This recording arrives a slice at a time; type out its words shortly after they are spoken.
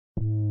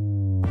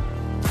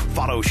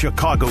Follow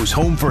Chicago's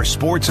Home for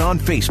Sports on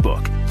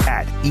Facebook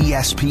at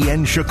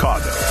ESPN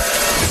Chicago.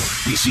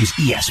 This is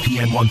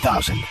ESPN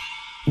 1000.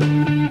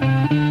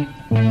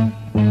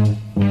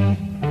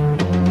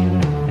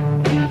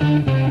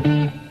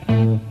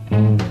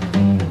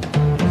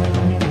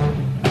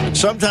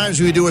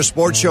 Sometimes we do a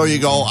sports show, you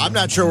go, I'm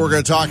not sure what we're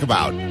going to talk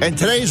about. And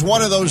today's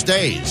one of those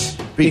days.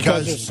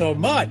 Because there's so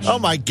much. Oh,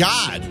 my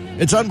God.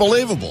 It's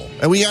unbelievable.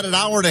 And we got an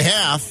hour and a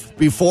half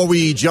before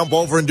we jump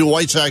over and do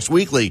White Sox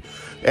Weekly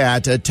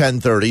at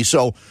 10:30.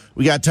 So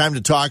we got time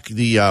to talk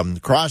the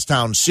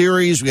Crosstown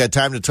series. We got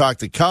time to talk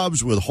the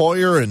Cubs with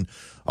Hoyer and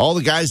all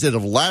the guys that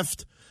have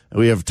left.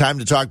 We have time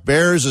to talk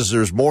Bears as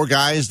there's more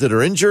guys that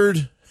are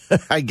injured,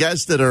 I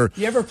guess, that are.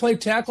 You ever play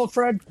tackle,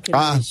 Fred?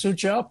 Can we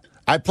suit you up?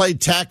 I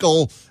played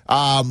tackle.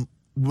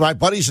 My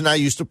buddies and I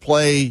used to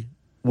play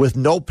with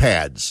no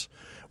pads.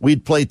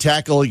 We'd play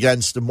tackle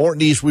against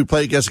Morton East. We'd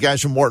play against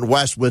guys from Morton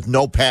West with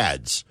no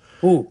pads.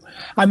 Ooh,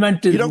 I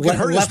meant you don't get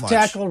hurt left as much.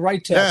 Tackle,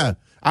 right tackle. Yeah,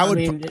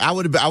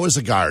 I was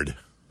a guard.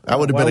 I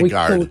would have been a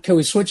guard. Can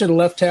we switch it to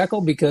left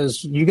tackle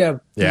because you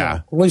got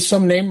at least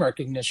some name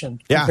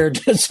recognition compared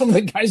to some of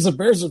the guys the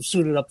Bears have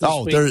suited up this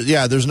week.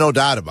 There's no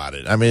doubt about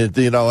it. I mean,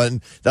 and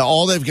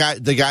all they've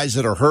got, the guys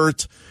that are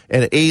hurt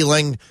and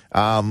ailing,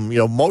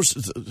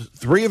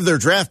 three of their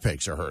draft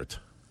picks are hurt.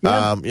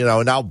 Yeah.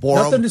 Now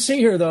Borum. Nothing to see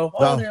here, though.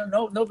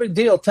 No big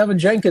deal. Tevin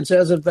Jenkins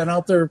hasn't been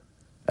out there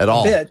at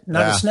all.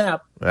 Not a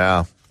snap.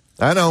 Yeah,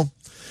 I know.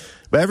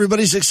 But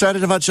everybody's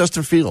excited about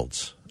Justin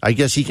Fields. I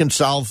guess he can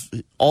solve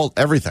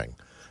everything.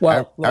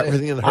 Well,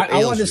 everything in the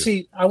I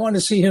want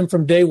to see him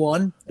from day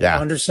one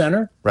under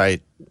center.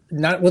 Right.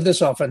 Not with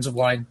this offensive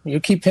line. You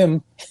keep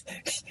him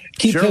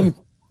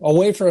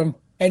away from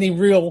any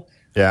real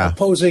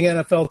opposing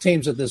NFL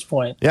teams at this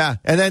point. Yeah,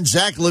 and then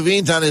Zach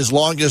LaVine's on his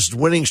longest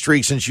winning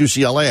streak since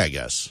UCLA, I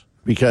guess,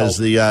 because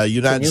the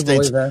United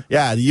States,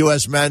 the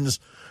U.S. men's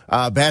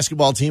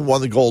basketball team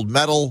won the gold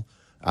medal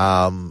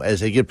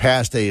as they get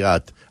past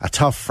a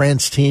tough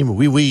France team.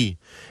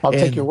 I'll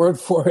take your word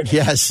for it.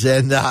 Yes,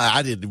 and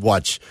I didn't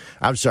watch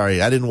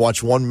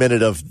 1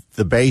 minute of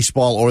the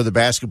baseball or the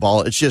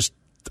basketball. It's just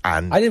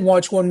on. I didn't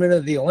watch 1 minute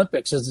of the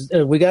Olympics.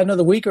 We got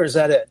another week, or is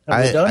that it?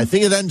 Are we done? I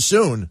think it ends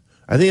soon.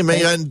 I think it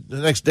may end the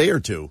next day or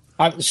two.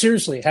 I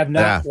seriously have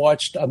not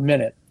watched a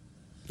minute.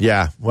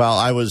 Yeah, well,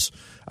 I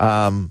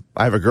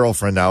have a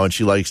girlfriend now, and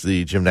she likes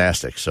the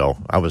gymnastics. So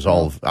I was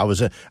all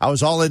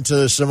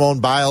into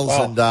Simone Biles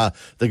and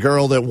the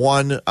girl that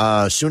won,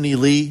 Suni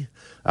Lee.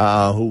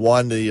 Who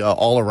won the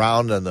all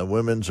around and the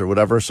women's or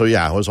whatever. So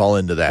yeah, I was all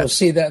into that. Well,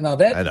 see that now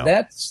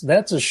that's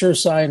a sure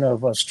sign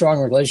of a strong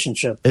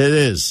relationship. It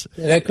is.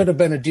 That could have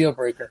been a deal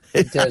breaker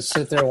to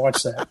sit there and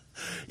watch that.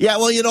 Yeah,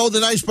 well, the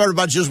nice part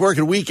about just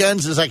working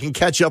weekends is I can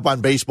catch up on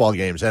baseball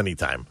games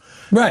anytime.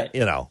 Right.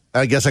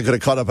 I guess I could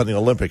have caught up on the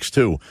Olympics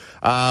too.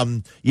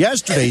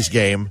 Yesterday's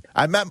game,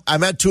 I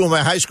met two of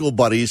my high school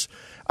buddies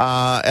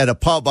at a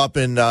pub up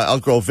in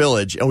Elk Grove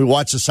Village, and we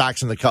watched the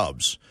Sox and the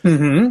Cubs.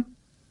 Mm-hmm.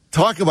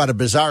 Talk about a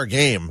bizarre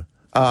game.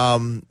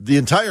 The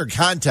entire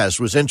contest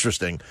was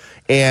interesting.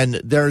 And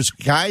there's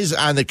guys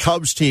on the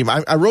Cubs team.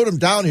 I wrote them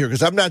down here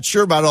because I'm not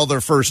sure about all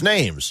their first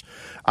names.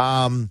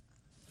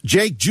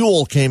 Jake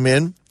Jewell came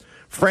in.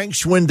 Frank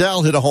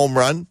Schwindel hit a home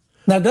run.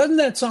 Now, doesn't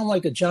that sound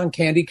like a John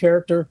Candy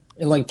character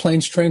in like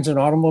Planes, Trains, and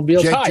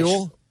Automobiles? Jake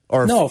Jewell?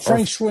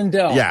 Frank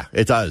Schwindel. Yeah,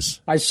 it does.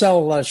 I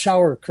sell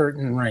shower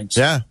curtain rings.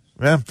 Yeah.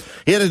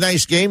 He had a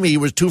nice game. He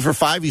was 2 for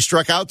 5. He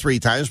struck out 3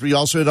 times, but he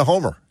also hit a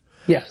homer.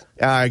 Yeah.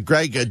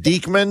 Greg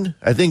Deichmann,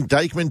 I think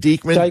Deichmann.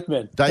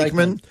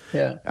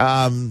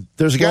 Yeah.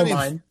 There's a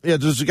guy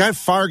there's a guy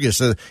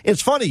Fargus.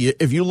 It's funny,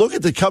 if you look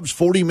at the Cubs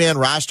 40-man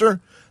roster,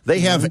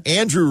 they have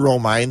Andrew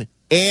Romine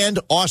and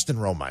Austin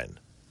Romine.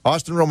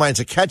 Austin Romine's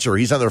a catcher.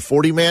 He's on their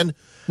 40-man.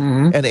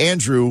 Mm-hmm. And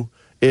Andrew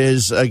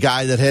is a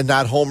guy that had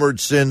not homered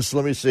since,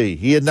 let me see.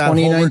 He had not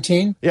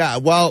 2019? homered. Yeah,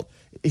 well,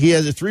 he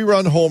has a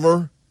 3-run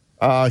homer.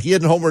 He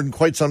hadn't homered in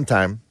quite some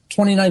time.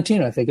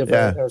 2019, I think, if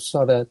I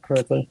saw that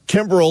correctly.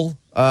 Kimbrel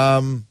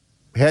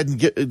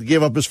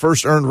gave up his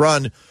first earned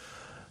run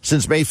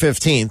since May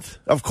 15th.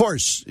 Of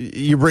course,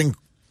 you bring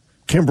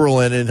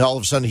Kimbrel in, and all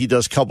of a sudden he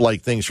does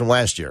Cub-like things from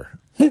last year.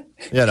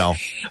 Well,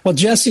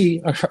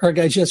 our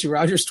guy Jesse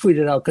Rogers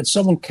tweeted out, could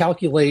someone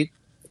calculate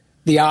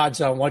the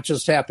odds on what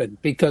just happened?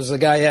 Because the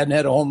guy hadn't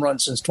had a home run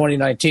since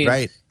 2019.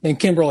 Right. And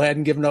Kimbrel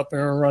hadn't given up an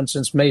earned run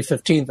since May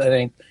 15th, I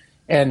think.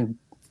 And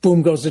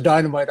boom goes the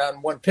dynamite on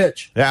one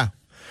pitch. Yeah.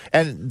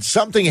 And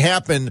something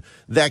happened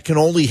that can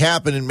only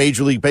happen in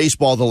Major League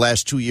Baseball the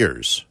last 2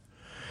 years.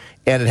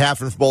 And it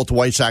happened for both the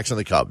White Sox and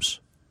the Cubs.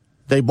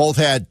 They both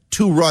had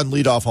 2-run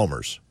leadoff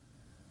homers.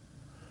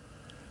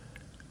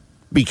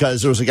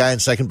 Because there was a guy in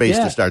second base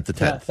to start the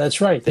 10th. Yeah,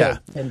 that's right. Yeah.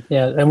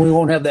 And we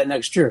won't have that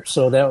next year.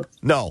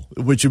 No,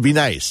 which would be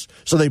nice.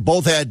 So they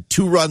both had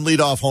 2-run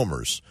leadoff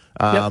homers.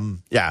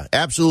 Yeah,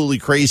 absolutely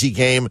crazy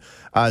game.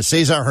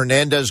 Cesar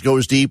Hernandez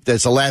goes deep.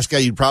 That's the last guy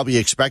you'd probably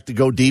expect to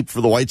go deep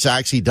for the White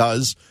Sox. He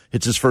does.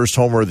 Hits his first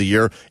homer of the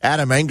year.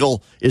 Adam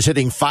Engel is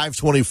hitting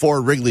 .524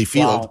 at Wrigley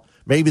Field. Wow.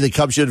 Maybe the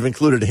Cubs should have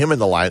included him in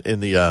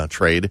the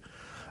trade.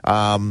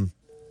 How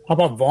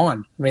about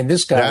Vaughn? I mean,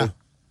 this guy. Yeah,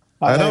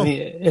 I know.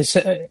 mean,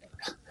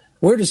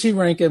 where does he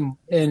rank in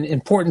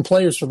important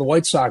players for the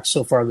White Sox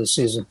so far this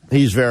season?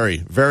 He's very,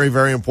 very,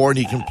 very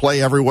important. He can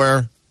play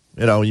everywhere.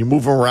 You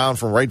move him around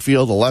from right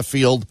field to left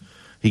field.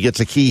 He gets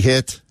a key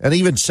hit. And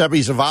even Sebi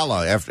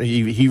Zavala, after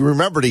he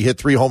remembered he hit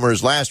 3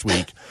 homers last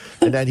week,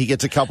 and then he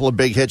gets a couple of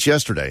big hits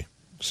yesterday.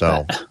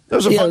 So it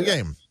was a fun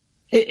game.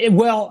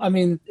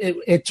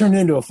 It turned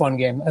into a fun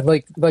game.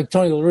 Like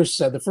Tony La Russa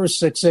said, the first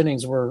 6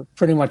 innings were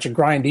pretty much a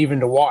grind even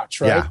to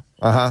watch, right? Yeah.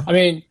 Uh-huh. I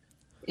mean,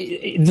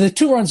 the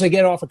 2 runs they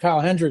get off of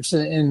Kyle Hendricks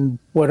in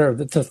whatever,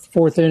 the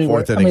 4th inning.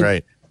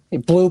 Right.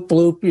 Bloop,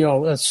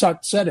 bloop,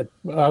 Sut said it.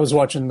 I was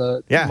watching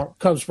the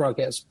Cubs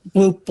broadcast.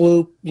 Bloop,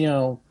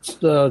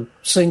 bloop,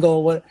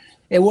 single. What?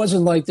 It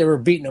wasn't like they were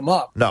beating him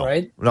up,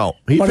 right? No,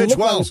 he pitched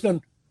well.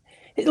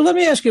 Let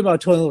me ask you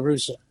about Tony La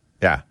Russa.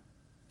 Yeah.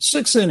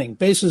 6th inning,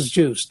 bases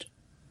juiced,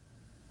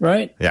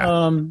 right?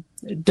 Yeah.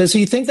 Does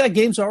he think that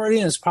game's already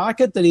in his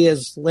pocket, that he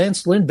has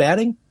Lance Lynn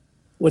batting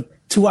with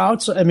 2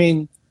 outs? I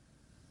mean,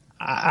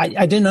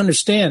 I didn't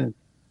understand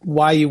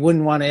why you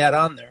wouldn't want to add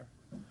on there.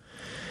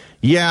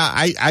 Yeah,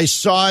 I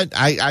saw it.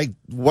 I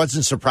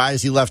wasn't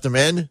surprised he left him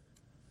in,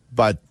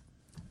 but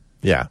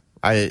yeah,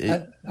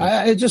 I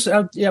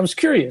was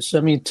curious. I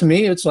mean, to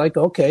me, it's like,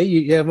 okay,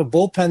 you have a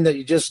bullpen that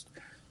you just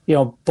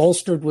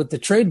bolstered with the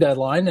trade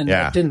deadline, and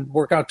it didn't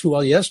work out too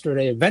well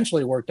yesterday.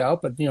 Eventually worked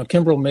out, but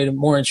Kimbrel made it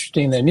more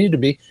interesting than it needed to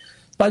be.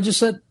 But I just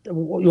said,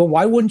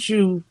 why wouldn't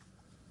you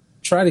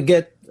try to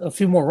get a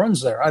few more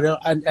runs there?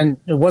 And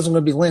it wasn't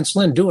going to be Lance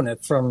Lynn doing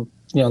it from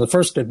the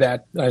first at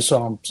bat I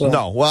saw him. So.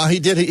 No, well, he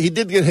did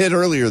get hit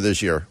earlier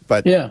this year,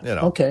 but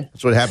okay,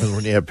 that's what happens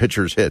when you have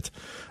pitchers hit.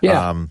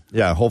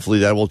 Yeah, hopefully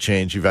that will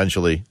change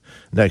eventually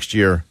next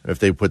year if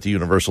they put the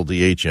universal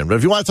DH in. But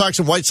if you want to talk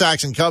some White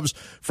Sox and Cubs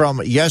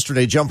from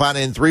yesterday, jump on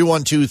in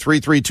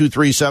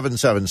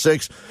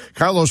 312-332-3776.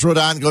 Carlos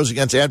Rodon goes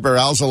against Adbert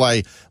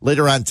Alzolay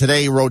later on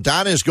today.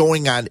 Rodon is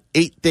going on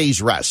 8 days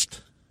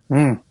rest,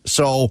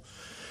 so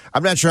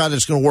I'm not sure how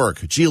that's going to work.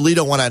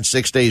 Giolito went on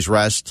 6 days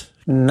rest.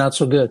 Not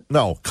so good.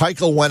 No,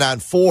 Keuchel went on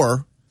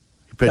 4.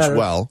 He pitched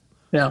well.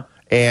 Yeah.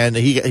 And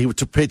he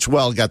pitched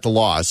well, got the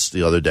loss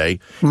the other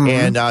day. Mm-hmm.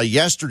 And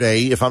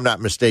yesterday, if I'm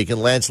not mistaken,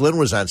 Lance Lynn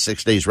was on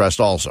 6 days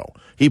rest also.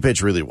 He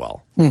pitched really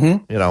well.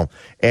 Mm-hmm.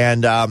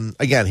 And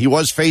again, he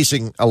was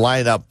facing a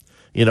lineup,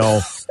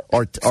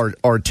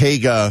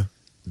 Ortega,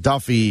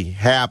 Duffy,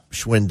 Happ,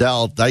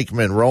 Schwindel,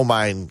 Dykman,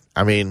 Romine.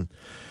 I mean,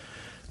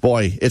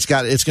 boy, it's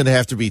going to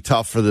have to be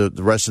tough for the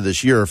rest of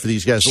this year for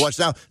these guys to watch.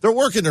 Now, they're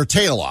working their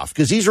tail off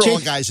because these are all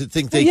guys that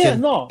think they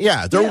can.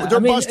 They're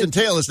busting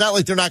tail. It's not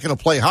like they're not going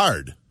to play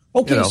hard.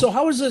 Okay, so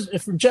how is this?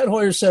 If Jed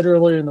Hoyer said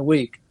earlier in the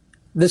week,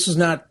 this is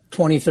not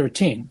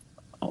 2013.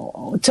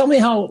 Tell me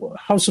how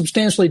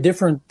substantially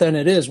different than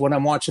it is when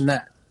I'm watching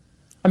that.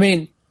 I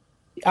mean,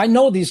 I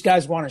know these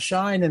guys want to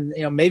shine,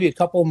 and maybe a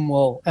couple of them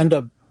will end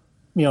up,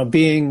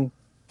 being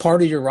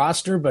part of your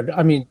roster. But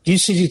I mean, do you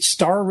see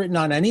star written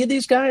on any of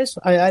these guys?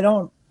 I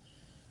don't.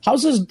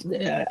 How's this?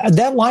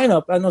 That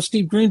lineup? I know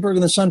Steve Greenberg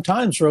in the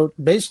Sun-Times wrote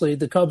basically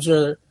the Cubs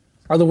are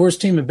the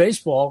worst team in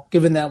baseball,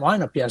 given that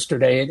lineup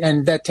yesterday,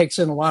 and that takes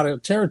in a lot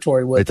of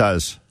territory with it.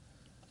 Does.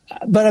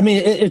 But I mean,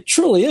 it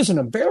truly is an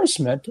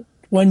embarrassment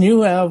when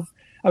you have.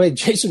 I mean,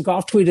 Jason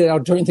Goff tweeted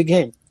out during the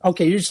game,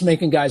 "Okay, you're just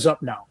making guys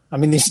up now." I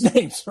mean, these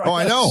names, right? Oh,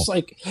 I know. It's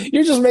like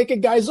you're just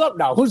making guys up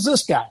now. Who's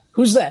this guy?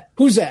 Who's that?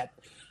 Who's that?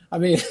 I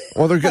mean,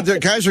 well, their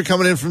guys are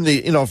coming in from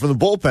the from the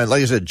bullpen.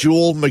 Like I said,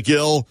 Jewell,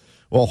 McGill.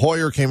 Well,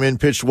 Hoyer came in,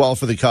 pitched well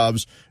for the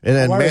Cubs, and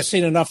then I've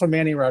seen enough of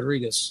Manny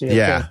Rodriguez.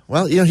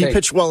 Well, he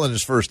pitched well in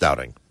his first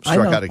outing.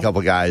 Struck out a couple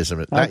guys,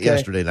 not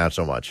yesterday, not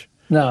so much.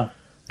 No.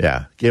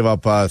 Yeah, gave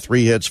up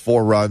 3 hits,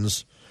 4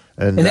 runs,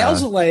 and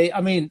Alzolay.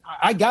 I mean,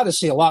 I got to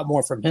see a lot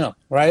more from him,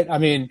 right? I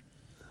mean,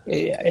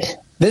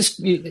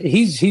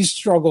 he's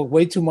struggled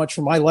way too much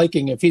for my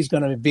liking. If he's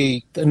going to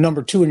be the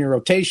number 2 in your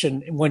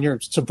rotation when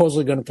you're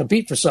supposedly going to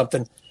compete for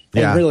something,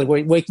 and really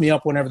wake me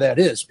up whenever that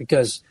is,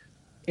 because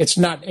it's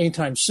not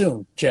anytime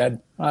soon, Jed.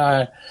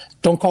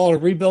 Don't call it a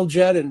rebuild,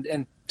 Jed,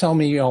 and tell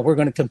me we're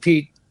going to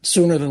compete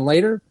sooner than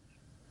later.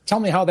 Tell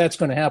me how that's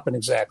going to happen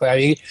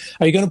exactly.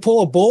 Are you going to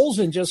pull a Bulls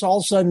and just all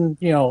of a sudden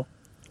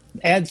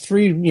add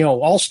 3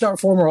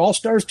 former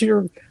all-stars to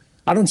your?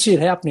 I don't see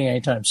it happening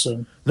anytime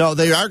soon. No,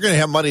 they are going to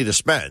have money to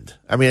spend.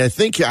 I mean, I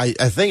think I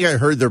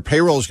heard their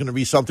payroll is going to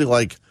be something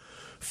like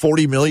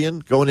 $40 million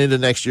going into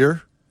next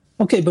year.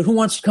 Okay, but who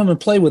wants to come and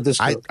play with this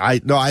group? I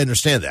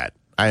understand that.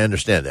 You're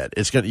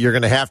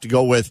going to have to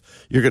go with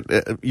you're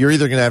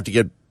either going to have to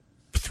get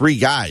 3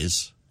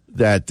 guys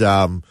that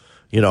are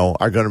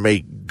going to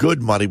make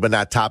good money, but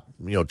not top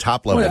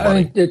level money. I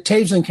mean,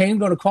 Taves and Kane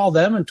going to call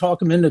them and talk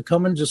them into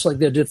coming just like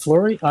they did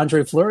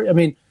Andre Fleury. I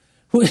mean,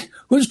 who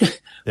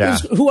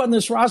on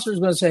this roster is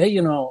going to say, hey,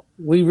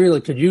 we really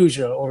could use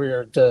you over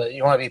here.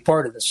 You want to be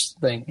part of this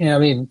thing? I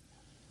mean,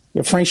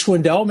 Frank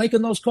Schwindel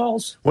making those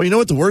calls? Well, you know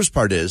what the worst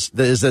part is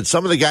that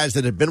some of the guys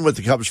that have been with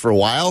the Cubs for a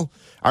while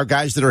are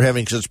guys that are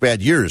having such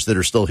bad years that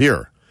are still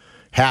here.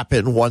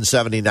 Happen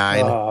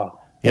 179.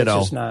 You know,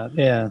 just not,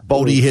 yeah.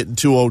 Bodie hitting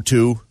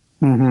 202.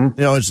 You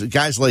know, it's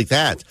guys like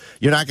that.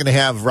 You're not going to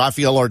have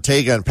Rafael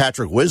Ortega and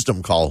Patrick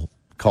Wisdom call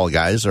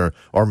guys, or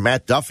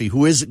Matt Duffy,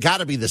 who is got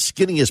to be the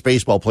skinniest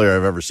baseball player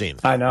I've ever seen.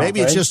 I know. Maybe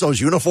right? it's just those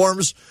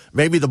uniforms.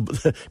 Maybe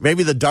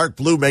the dark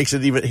blue makes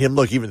him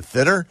look even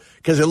thinner,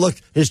 because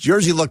his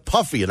jersey looked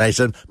puffy. And I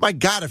said, my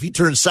God, if he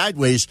turns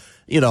sideways,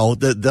 you know,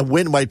 the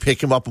wind might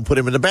pick him up and put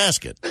him in the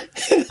basket.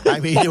 I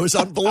mean, it was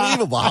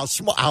unbelievable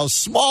how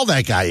small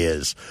that guy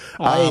is.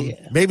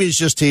 Maybe it's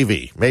just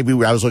TV. Maybe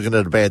I was looking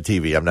at a bad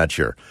TV. I'm not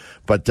sure.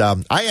 But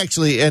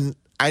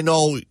I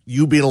know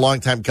you being a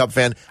longtime Cub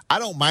fan, I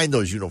don't mind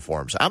those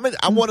uniforms. I'm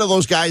one of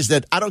those guys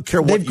that I don't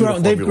care what uniform you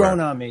wear. They've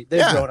grown on me.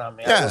 They've grown on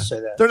me. I will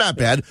say that. They're not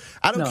bad.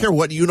 I don't care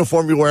what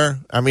uniform you wear.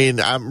 I mean,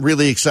 I'm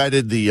really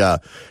excited.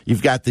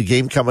 You've got the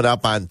game coming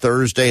up on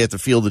Thursday at the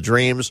Field of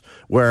Dreams,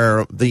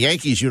 where the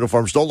Yankees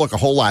uniforms don't look a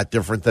whole lot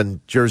different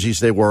than jerseys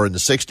they were in the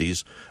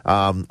 60s,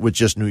 with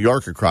just New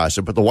York across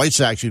it. But the White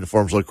Sox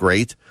uniforms look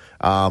great.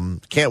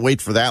 Can't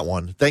wait for that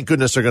one. Thank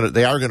goodness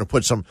they are going to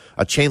put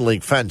a chain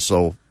link fence,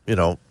 so, you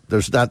know,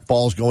 there's not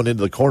balls going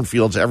into the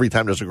cornfields every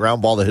time there's a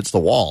ground ball that hits the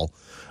wall.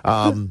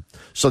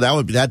 So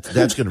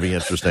that's going to be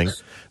interesting.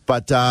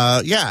 But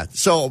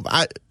so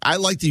I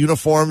like the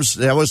uniforms.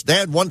 They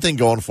had one thing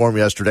going for them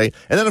yesterday,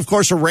 and then of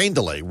course a rain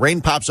delay.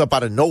 Rain pops up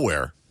out of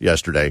nowhere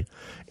yesterday,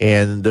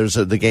 and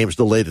the game's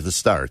delayed at the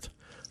start.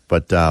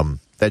 But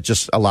that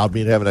just allowed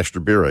me to have an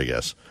extra beer, I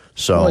guess.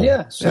 So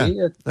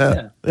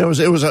it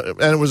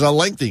was a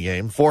lengthy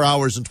game, 4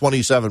 hours and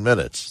 27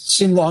 minutes.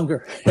 Seemed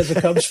longer as a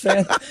Cubs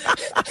fan.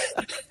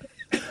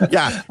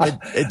 Yeah,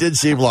 it did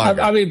seem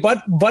longer. I mean,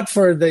 but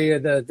for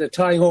the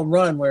tying home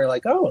run, we're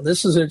like, oh,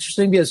 this is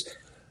interesting, because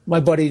my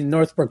buddy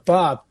Northbrook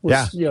Bob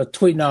was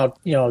tweeting out,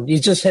 you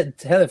just had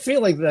a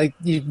feeling like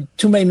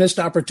too many missed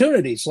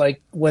opportunities.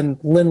 Like when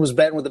Lynn was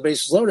batting with the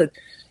bases loaded,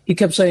 he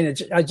kept saying,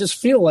 I just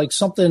feel like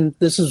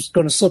this is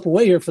going to slip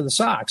away here for the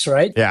Sox,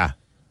 right? Yeah.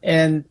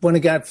 And when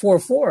it got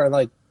 4-4,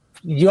 like,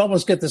 you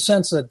almost get the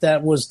sense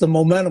that was the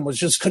momentum was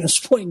just going to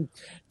swing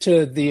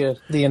to the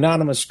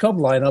anonymous Cub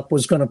lineup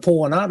was going to pull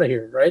one out of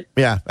here, right?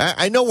 Yeah.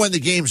 I know when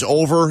the game's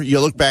over, you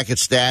look back at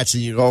stats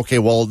and you go, okay,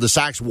 well, the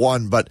Sox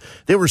won, but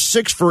they were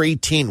 6 for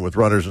 18 with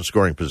runners in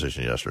scoring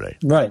position yesterday.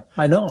 Right.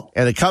 I know.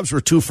 And the Cubs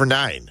were 2 for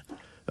 9,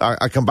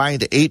 a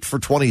combined 8 for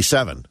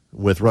 27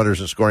 with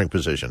runners in scoring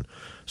position.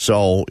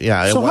 So,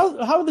 yeah. So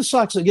how are the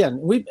Sox,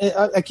 again,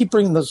 I keep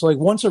bringing this like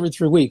once every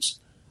 3 weeks.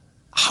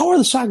 How are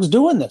the Sox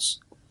doing this?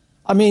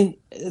 I mean,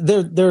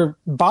 they're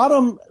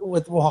bottom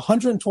with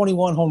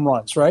 121 home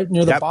runs, right?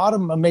 Near the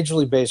bottom of Major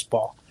League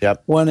Baseball.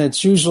 Yep. When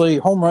it's usually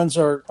home runs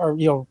are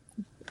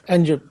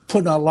and you're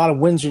putting a lot of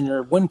wins in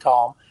your win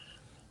column.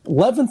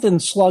 11th in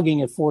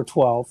slugging at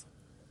 412.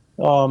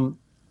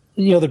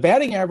 The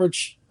batting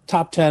average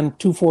top 10,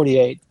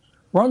 248.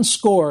 Runs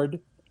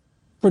scored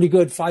pretty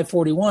good,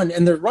 541,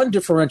 and their run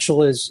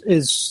differential is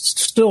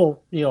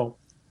still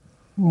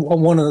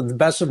one of the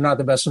best, if not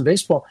the best, in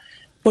baseball.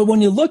 But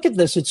when you look at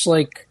this, it's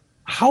like,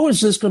 how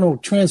is this going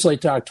to translate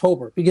to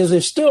October? Because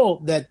there's still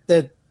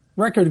that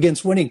record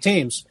against winning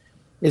teams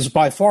is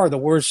by far the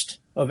worst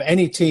of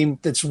any team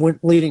that's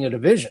leading a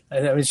division.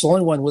 And it's the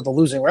only one with a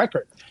losing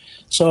record.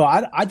 So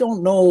I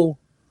don't know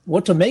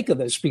what to make of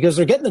this, because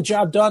they're getting the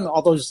job done.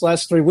 All those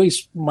last 3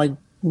 weeks might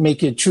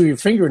make you chew your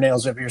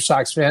fingernails if you're a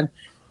Sox fan.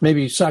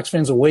 Maybe Sox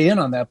fans will weigh in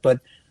on that. But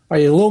are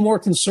you a little more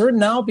concerned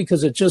now?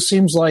 Because it just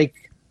seems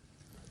like,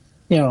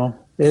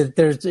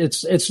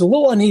 it's a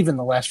little uneven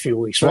the last few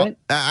weeks, right?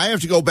 Well, I have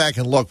to go back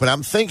and look, but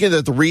I'm thinking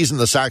that the reason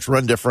the Sox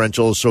run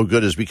differential is so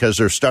good is because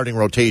their starting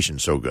rotation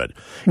is so good,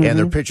 and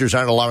their pitchers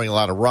aren't allowing a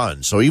lot of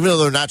runs. So even though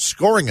they're not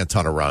scoring a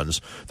ton of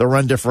runs, the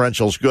run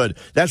differential is good.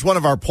 That's one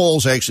of our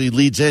polls actually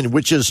leads in,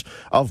 which is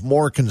of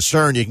more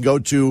concern. You can go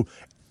to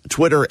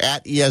Twitter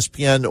at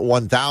ESPN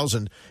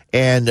 1000,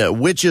 and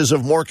which is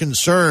of more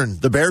concern,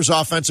 the Bears'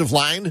 offensive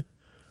line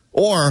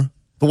or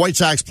the White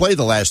Sox play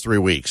the last 3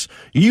 weeks?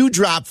 You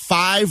dropped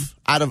 5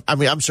 out of,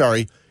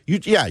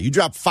 you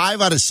dropped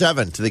 5 out of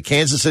 7 to the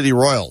Kansas City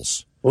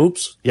Royals.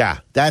 Oops. Yeah,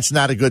 that's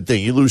not a good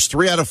thing. You lose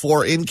 3 out of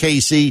 4 in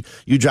KC.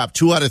 You drop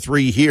 2 out of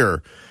 3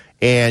 here.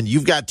 And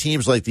you've got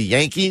teams like the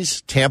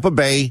Yankees, Tampa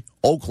Bay,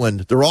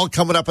 Oakland. They're all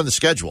coming up on the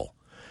schedule.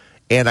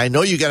 And I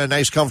know you got a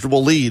nice,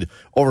 comfortable lead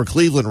over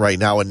Cleveland right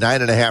now in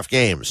 9.5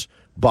 games.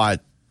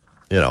 But,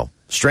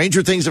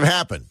 stranger things have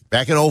happened.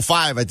 Back in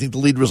 2005, I think the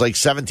lead was like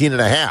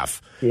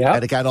 17.5. Yeah.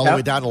 And it got all the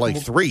way down to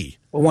like 3.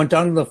 We went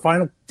down to the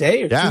final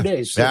day or 2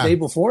 days. The day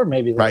before,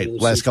 maybe. Right,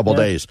 last couple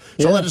days.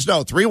 So let us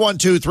know.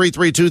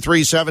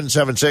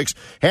 312-332-3776.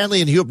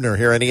 Hanley and Huebner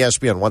here on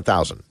ESPN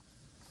 1000.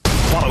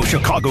 Follow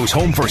Chicago's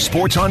Home for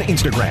Sports on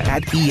Instagram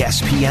at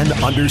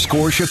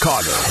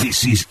ESPN_Chicago.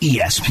 This is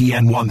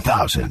ESPN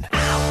 1000.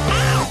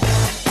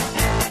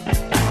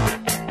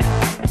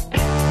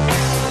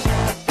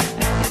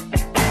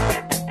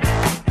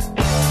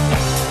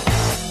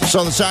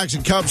 So the Sox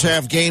and Cubs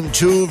have Game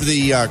 2 of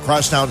the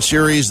Crosstown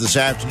Series this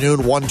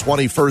afternoon.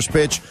 1:20 first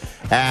pitch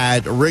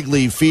at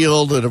Wrigley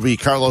Field. It'll be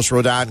Carlos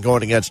Rodon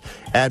going against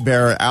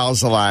Adbert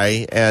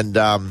Alzolay. And,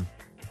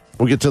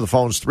 We'll get to the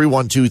phones,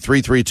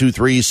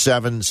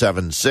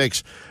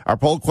 312-332-3776. Our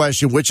poll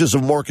question, which is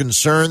of more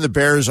concern, the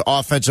Bears'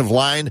 offensive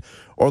line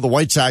or the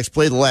White Sox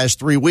play the last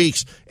 3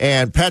 weeks?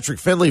 And Patrick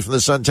Finley from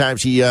the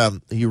Sun-Times, he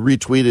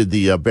retweeted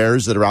the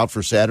Bears that are out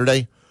for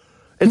Saturday.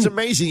 It's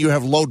amazing you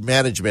have load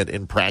management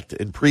in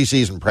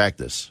preseason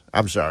practice.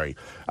 I'm sorry.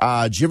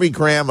 Jimmy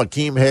Graham,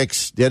 Akeem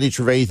Hicks, Denny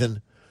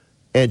Trevathan,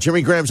 and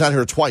Jimmy Graham's on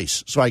here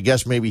twice, so I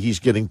guess maybe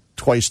he's getting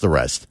twice the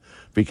rest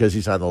because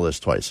he's on the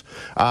list twice.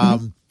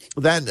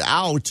 Then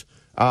out,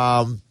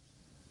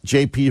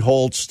 J.P.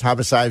 Holtz,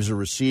 Thomas Ives, a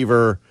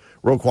receiver,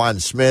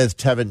 Roquan Smith,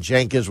 Tevin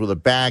Jenkins with a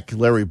back,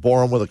 Larry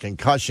Borum with a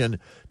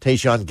concussion,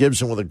 Tayshaun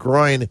Gibson with a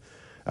groin,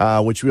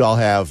 which we all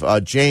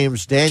have,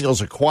 James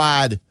Daniels, a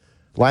quad,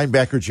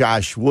 linebacker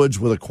Josh Woods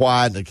with a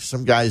quad,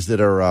 some guys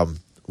that are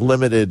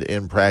limited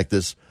in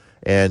practice,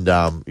 and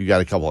you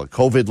got a couple of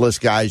COVID list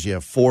guys. You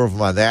have 4 of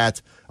them on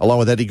that, along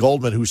with Eddie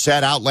Goldman, who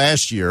sat out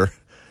last year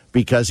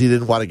because he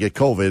didn't want to get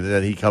COVID, and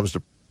then he comes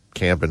to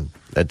camp and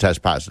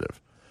test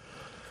positive.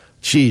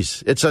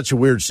 Jeez, it's such a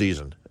weird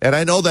season. And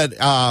I know that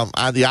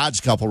on the odds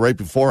couple right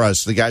before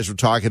us, the guys were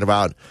talking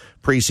about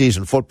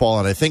preseason football,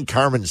 and I think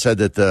Carmen said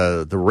that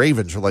the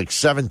Ravens were like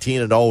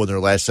 17-0 in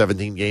their last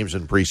 17 games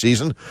in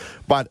preseason.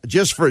 But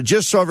just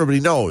so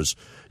everybody knows,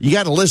 you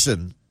got to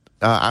listen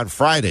on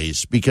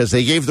Fridays because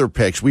they gave their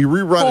picks. We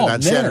rerun it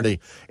on Saturday.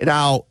 And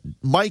now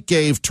Mike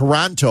gave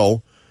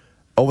Toronto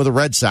over the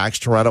Red Sox.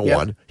 Toronto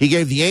won. He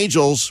gave the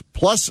Angels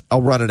plus a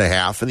run and a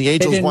half, and the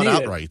Angels won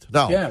outright.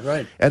 No. Yeah,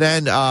 right. And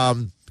then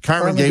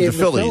Carmen gave the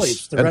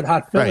Phillies. The red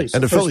hot Phillies. Right,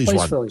 and the Phillies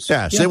won. Phillies.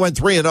 Yeah, so they went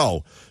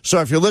 3-0.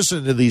 So if you're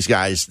listening to these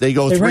guys, they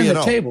go 3-0. They ran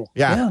the table.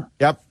 Yeah.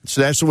 Yep.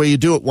 So that's the way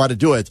you want to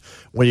do it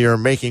when you're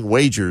making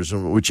wagers,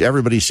 which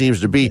everybody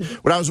seems to be.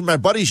 When I was with my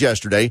buddies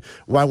yesterday,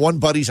 my one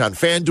buddy's on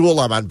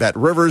FanDuel, I'm on Bet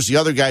Rivers. The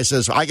other guy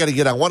says, I got to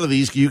get on one of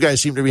these. You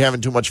guys seem to be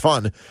having too much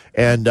fun.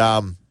 And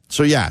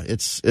so, yeah,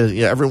 it's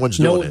everyone's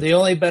doing it. The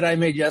only bet I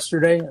made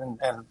yesterday, and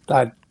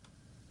I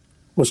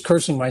was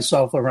cursing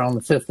myself around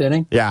the 5th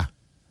inning. Yeah.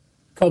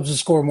 Cubs to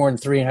score more than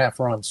 3.5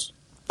 runs.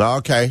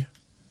 Okay.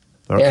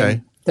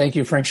 And thank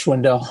you, Frank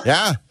Schwindel.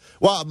 Yeah.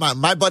 Well,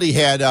 my buddy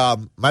had, I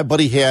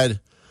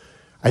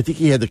think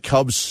he had the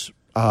Cubs,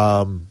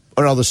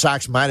 the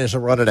Sox minus a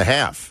run and a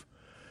half.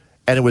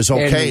 And it was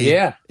okay.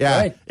 And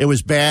right. It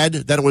was bad.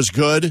 Then it was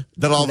good.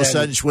 Then all of a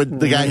sudden, when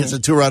the guy hits a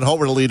 2-run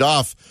homer to lead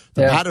off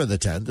the bottom of the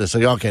 10th, they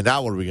say, okay,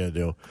 now what are we going to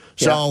do?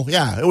 So,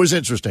 it was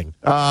interesting.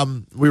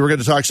 We were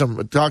going to talk some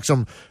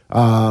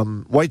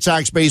White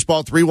Sox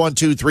baseball,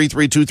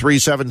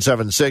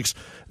 312-332-3776.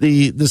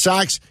 The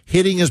Sox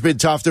hitting has been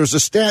tough. There's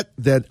a stat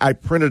that I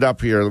printed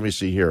up here. Let me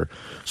see here.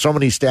 So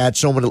many stats,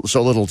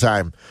 so little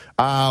time.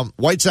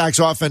 White Sox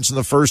offense in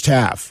the first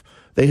half.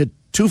 They hit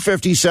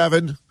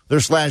 257. Their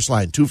slash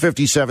line,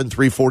 257,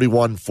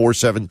 341,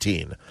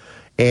 417.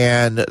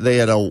 And they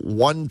had a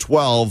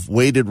 112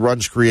 weighted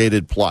runs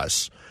created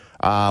plus,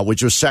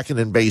 which was second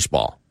in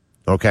baseball.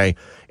 Okay?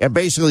 And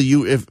basically,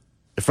 if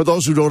for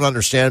those who don't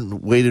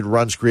understand weighted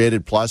runs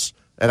created plus,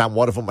 and I'm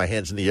one of them, my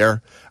hand's in the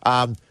air,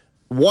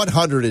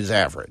 100 is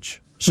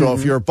average. So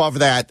if you're above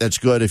that, that's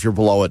good. If you're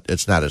below it,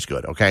 it's not as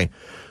good. Okay?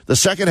 The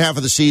second half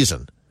of the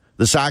season,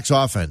 the Sox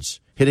offense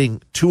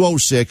hitting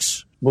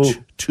 206,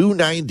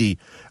 290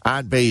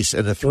 on base,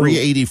 and a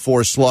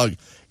 384 slug,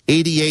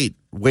 88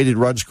 weighted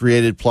runs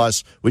created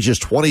plus, which is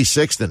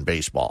 26th in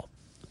baseball.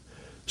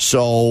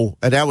 So,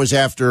 and that was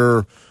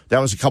a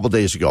couple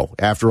days ago,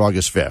 after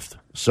August 5th.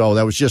 So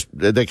that was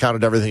they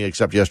counted everything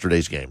except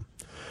yesterday's game,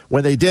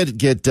 when they did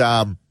get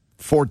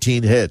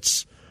 14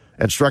 hits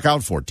and struck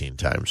out 14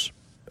 times.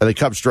 And the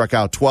Cubs struck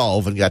out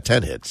 12 and got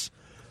 10 hits.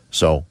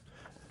 So,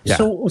 yeah.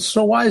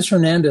 So why is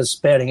Hernandez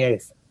batting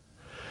 8th?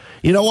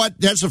 You know what?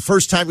 That's the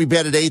first time he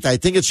batted 8th. I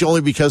think it's only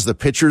because the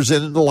pitcher's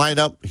in the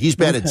lineup. He's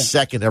batted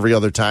second every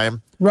other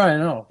time. Right, I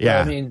know.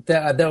 Yeah. I mean,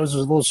 that was a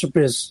little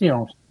surprise.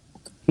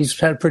 He's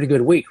had a pretty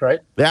good week,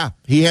 right? Yeah,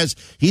 he has.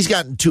 He's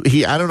gotten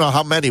I don't know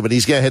how many, but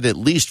he's got hit at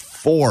least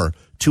 4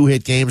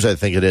 2-hit games, I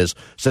think it is,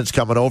 since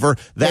coming over.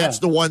 That's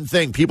the one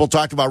thing. People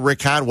talked about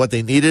Rick Hahn, what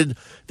they needed.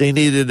 They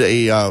needed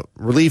a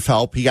relief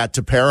help. He got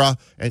Tepera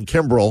and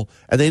Kimbrel,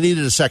 and they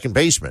needed a second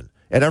baseman.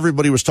 And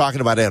everybody was talking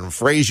about Adam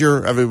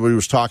Frazier. Everybody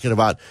was talking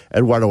about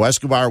Eduardo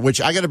Escobar,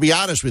 which I got to be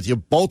honest with you,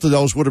 both of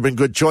those would have been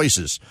good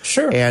choices.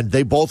 Sure. And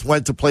they both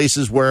went to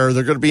places where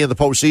they're going to be in the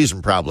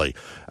postseason probably.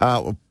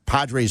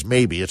 Padres,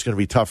 maybe. It's going to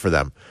be tough for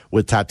them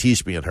with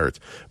Tatis being hurt.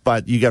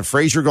 But you got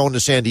Frazier going to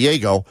San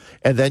Diego,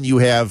 and then you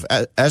have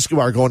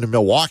Escobar going to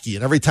Milwaukee.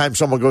 And every time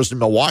someone goes to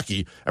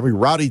Milwaukee,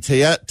 Rowdy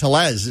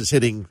Tellez is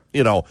hitting,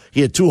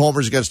 he had 2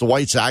 homers against the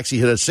White Sox. He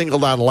hit a single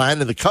down the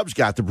line, and the Cubs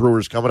got the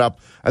Brewers coming up,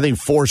 I think,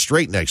 4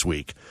 straight next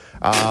week.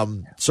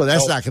 So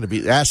that's not going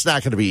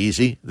to be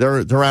easy.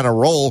 They're on a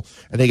roll,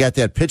 and they got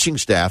that pitching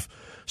staff.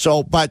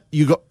 So, but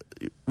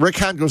Rick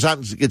Hahn goes out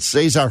and gets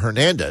Cesar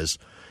Hernandez.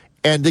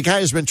 And the guy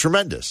has been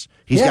tremendous.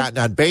 He's gotten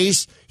on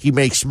base. He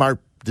makes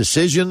smart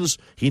decisions.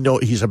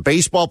 He's a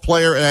baseball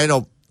player. And I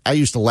know I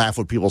used to laugh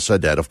when people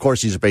said that. Of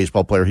course, he's a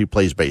baseball player. He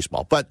plays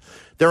baseball. But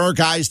there are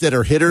guys that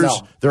are hitters.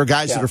 No. There are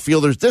guys that are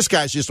fielders. This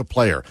guy's just a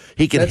player.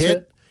 He can hit.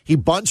 It. He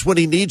bunts when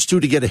he needs to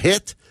get a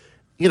hit.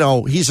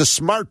 He's a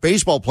smart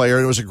baseball player,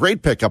 and it was a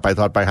great pickup, I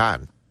thought, by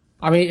Hahn.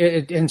 I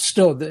mean, and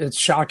still, it's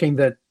shocking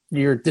that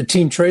the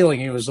team trailing.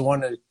 He was the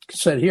one that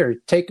said, "Here,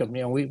 take him."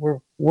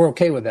 We're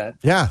okay with that.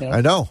 Yeah,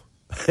 I know.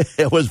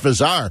 It was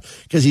bizarre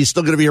because he's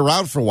still going to be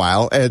around for a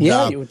while. And,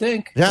 you would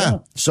think. Yeah.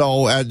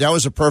 So that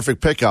was a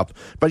perfect pickup.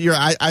 But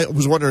I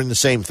was wondering the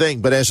same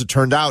thing. But as it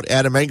turned out,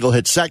 Adam Engel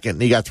hit second,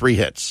 and he got 3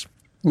 hits.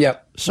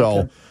 Yep.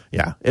 So,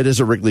 yeah, it is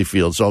a Wrigley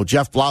Field. So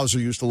Jeff Blauser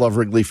used to love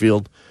Wrigley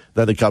Field.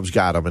 Then the Cubs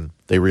got him, and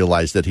they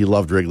realized that he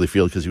loved Wrigley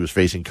Field because he was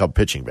facing Cub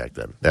pitching back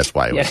then. That's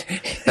why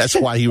that's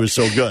why he was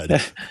so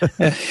good.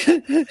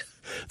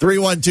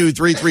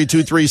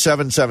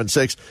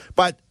 312-332-3776.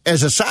 But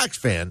as a Sox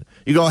fan,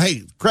 you go,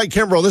 hey, Craig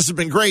Kimbrell, this has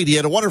been great. He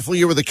had a wonderful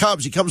year with the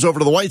Cubs. He comes over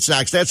to the White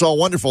Sox. That's all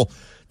wonderful.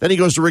 Then he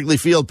goes to Wrigley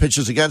Field,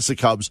 pitches against the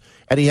Cubs,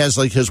 and he has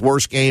like his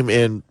worst game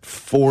in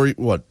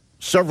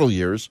several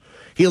years.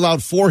 He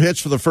allowed 4 hits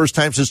for the first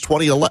time since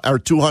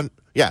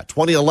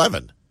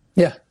 2011.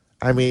 Yeah.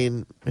 I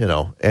mean,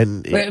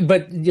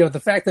 but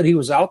the fact that he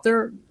was out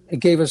there, it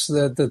gave us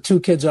the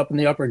 2 kids up in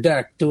the upper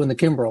deck doing the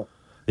Kimbrell.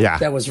 Yeah,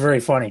 that was very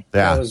funny.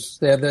 Yeah,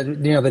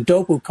 the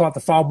dope who caught the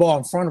foul ball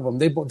in front of them.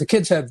 The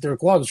kids had their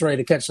gloves ready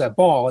to catch that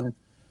ball, and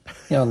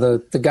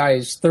the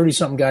guy's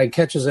 30-something guy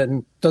catches it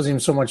and doesn't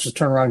even so much as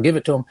turn around and give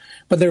it to him.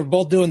 But they were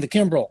both doing the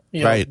Kimbrell.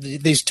 Right.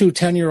 These 2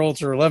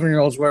 10-year-olds or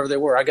 11-year-olds, wherever they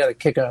were. I got a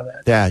kick out of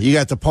that. Yeah, you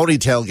got the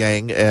ponytail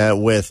gang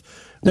with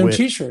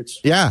T-shirts.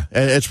 Yeah,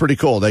 it's pretty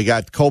cool. They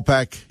got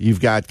Kopech, you've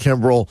got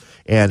Kimbrell,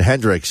 and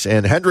Hendricks.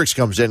 And Hendricks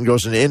comes in,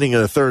 goes an inning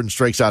and a third, and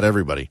strikes out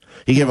everybody.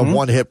 He gave him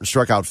 1 hit and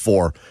struck out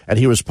 4, and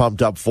he was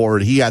pumped up for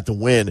it. He got the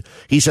win.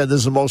 He said this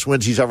is the most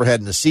wins he's ever had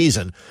in a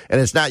season,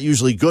 and it's not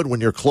usually good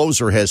when your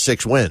closer has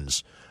 6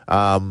 wins.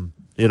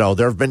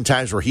 There have been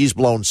times where he's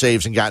blown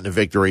saves and gotten a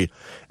victory,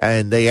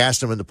 and they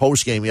asked him in the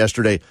postgame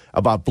yesterday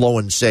about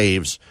blowing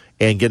saves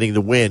and getting the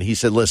win. He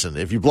said, listen,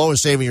 if you blow a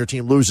save and your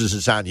team loses,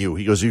 it's on you.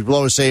 He goes, if you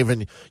blow a save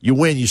and you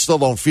win, you still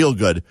don't feel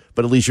good,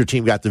 but at least your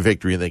team got the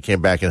victory and they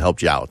came back and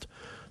helped you out.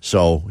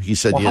 So he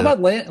said, how about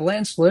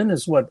Lance Lynn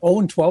is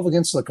 0-12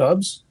 against the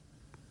Cubs?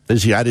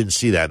 Is he? I didn't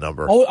see that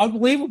number. Oh,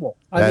 unbelievable.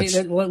 I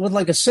mean, with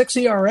like a 6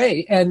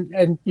 ERA,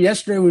 and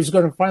yesterday he was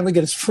going to finally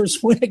get his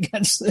first win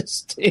against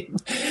this team.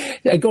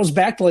 It goes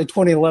back to like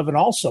 2011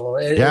 also.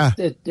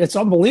 It's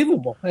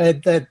unbelievable.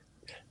 That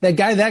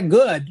guy that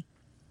good,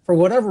 for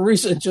whatever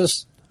reason,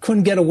 just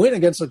couldn't get a win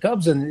against the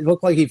Cubs, and it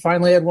looked like he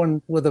finally had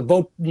one with a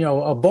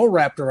bow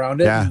wrapped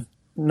around it. Yeah.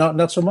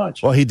 Not so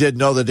much. Well, he did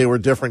know that they were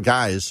different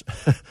guys.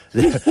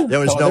 There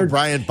was no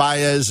Brian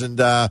Baez, and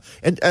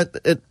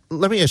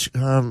let me ask.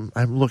 I'm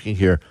looking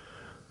here.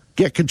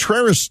 Yeah,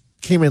 Contreras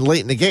came in late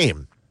in the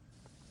game,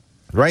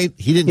 right?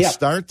 He didn't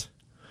start.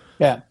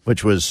 Yeah,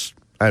 which was.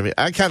 I mean,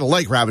 I kind of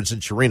like Robinson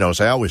Chirinos.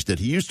 I always did.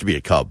 He used to be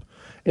a Cub.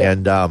 Yeah.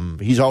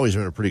 And he's always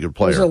been a pretty good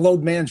player. It was a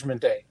load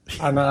management day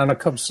on a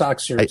Cubs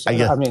Sox series. I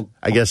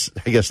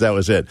guess that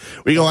was it.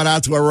 We go on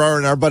out to Aurora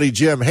and our buddy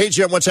Jim. Hey,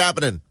 Jim, what's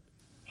happening?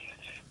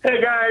 Hey,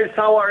 guys,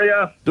 how are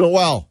you? Doing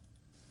well.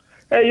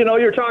 Hey,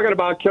 you're talking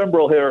about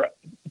Kimbrell here.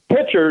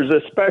 Pitchers,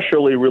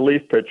 especially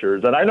relief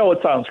pitchers, and I know it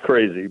sounds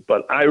crazy,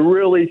 but I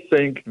really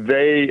think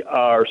they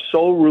are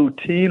so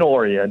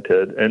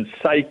routine-oriented and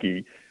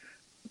psyche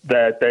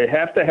that they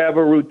have to have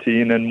a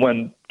routine. And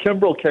when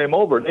Kimbrell came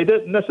over, they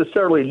didn't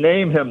necessarily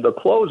name him the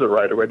closer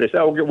right away. They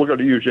said, we're going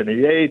to use you in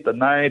the 8th, the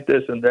 9th,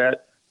 this and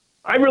that.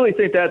 I really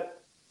think that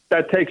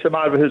takes him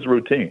out of his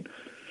routine.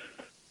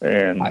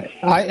 And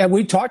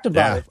we talked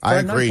about it. I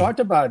agree. I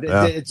talked about it.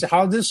 Yeah. It's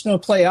how this is going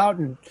to play out.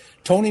 And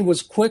Tony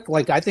was quick.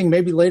 Like, I think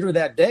maybe later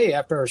that day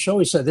after our show,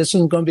 he said, this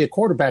isn't going to be a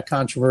quarterback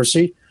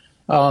controversy.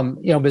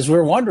 Because we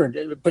were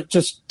wondering, but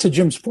just to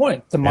Jim's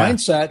point, the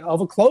mindset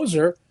of a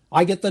closer,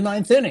 I get the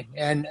 9th inning,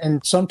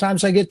 and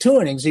sometimes I get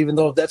 2 innings, even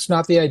though that's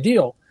not the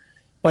ideal.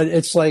 But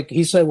it's like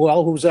he said,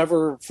 well, who's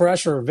ever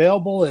fresh or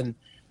available, and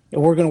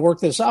we're going to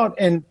work this out.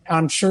 And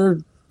I'm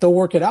sure they'll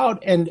work it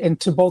out. And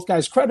to both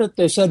guys' credit,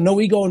 they said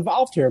no ego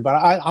involved here. But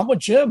I'm with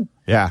Jim.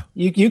 Yeah.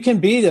 You can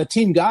be the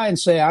team guy and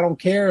say, I don't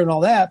care and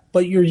all that,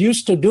 but you're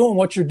used to doing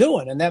what you're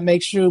doing. And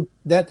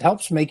that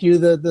helps make you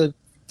the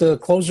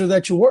closer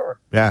that you were.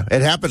 Yeah,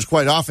 it happens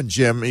quite often,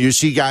 Jim. You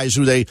see guys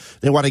who they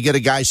want to get a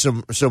guy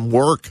some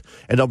work,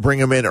 and they'll bring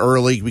him in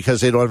early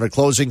because they don't have a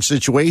closing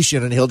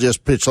situation, and he'll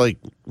just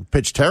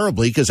pitch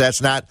terribly because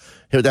that's not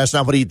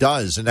what he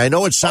does. And I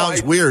know it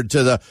sounds weird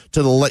to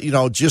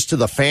the just to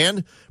the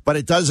fan, but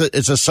it does.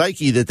 It's a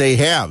psyche that they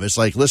have. It's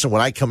like, listen,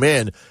 when I come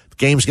in, the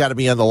game's got to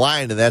be on the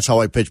line, and that's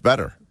how I pitch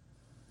better.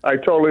 I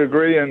totally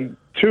agree. And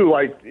too,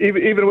 like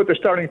even with the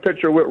starting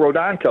pitcher with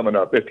Rodon coming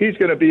up, if he's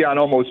going to be on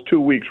almost 2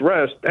 weeks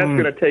rest, that's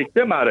going to take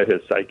him out of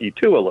his psyche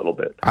too a little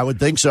bit. I would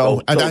think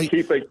so. So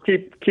keep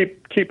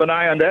an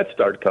eye on that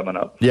start coming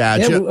up. Yeah,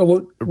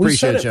 Jim, we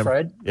said it, Jim.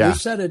 Fred. Yeah. We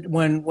said it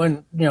when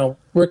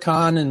Rick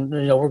Hahn and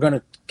we're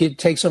going to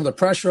take some of the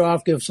pressure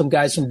off, give some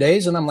guys some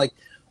days, and I'm like,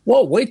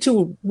 whoa, way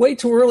too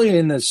early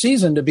in the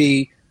season to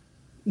be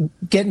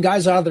getting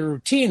guys out of the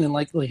routine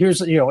and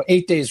here's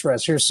 8 days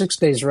rest, here's 6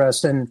 days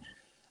rest, and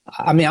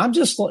I mean, I'm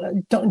just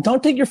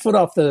don't take your foot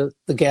off the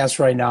gas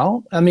right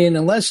now. I mean,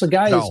 unless the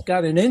guy has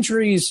got an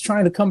injury he's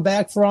trying to come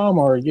back from,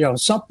 or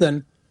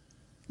something,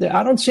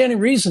 I don't see any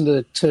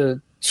reason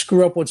to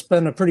screw up what's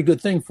been a pretty good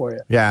thing for you.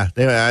 Yeah,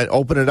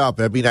 open it up.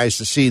 That'd be nice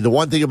to see. The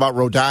one thing about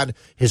Rodon,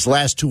 his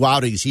last 2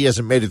 outings, he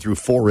hasn't made it through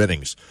 4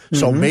 innings.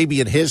 So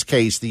maybe in his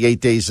case, the 8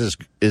 days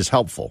is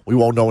helpful. We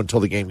won't know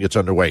until the game gets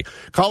underway.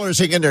 Callers,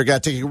 hang in there.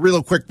 Got to take a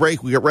real quick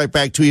break. We get right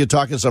back to you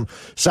talking some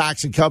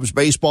Sox and Cubs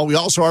baseball. We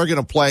also are going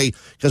to play,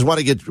 because I want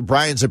to get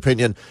Brian's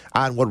opinion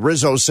on what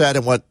Rizzo said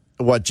and what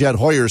Jed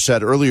Hoyer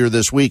said earlier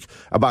this week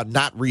about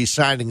not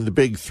re-signing the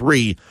big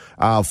 3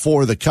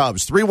 for the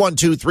Cubs.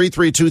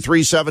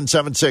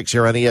 312-332-3776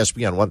 here on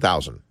ESPN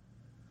 1000.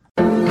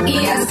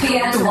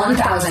 ESPN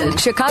 1000,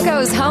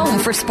 Chicago's home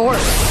for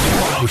sports.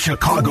 Follow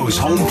Chicago's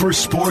home for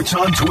sports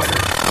on Twitter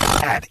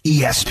at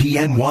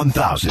ESPN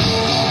 1000.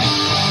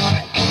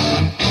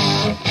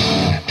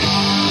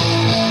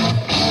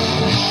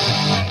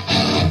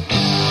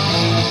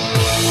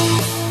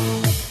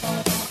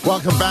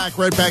 Welcome back.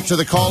 Right back to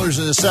the callers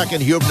in a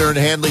second. Huebner and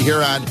Hanley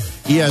here on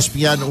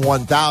ESPN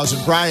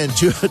 1000. Brian,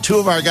 two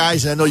of our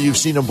guys, and I know you've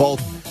seen them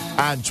both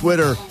on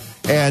Twitter,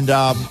 and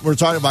we're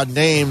talking about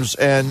names,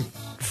 and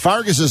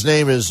Fargas's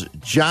name is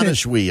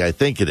Johnishwy, I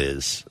think it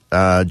is.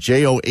 Johneshwy.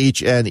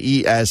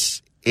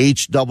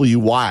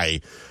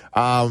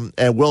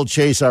 And Will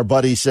Chase, our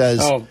buddy, says...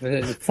 Oh,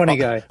 funny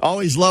guy.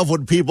 Always love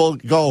when people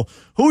go,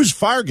 who's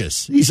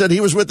Fargas? He said he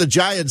was with the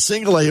Giant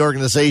Single-A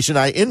organization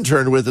I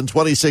interned with in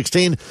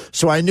 2016,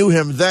 so I knew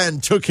him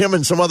then, took him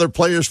and some other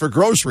players for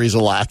groceries a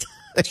lot.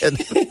 And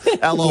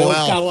LOL.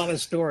 Got a lot of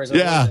stories.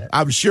 Yeah,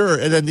 I'm sure.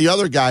 And then the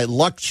other guy,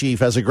 Luck Chief,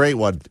 has a great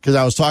one, because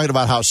I was talking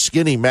about how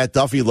skinny Matt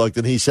Duffy looked,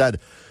 and he said...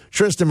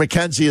 Tristan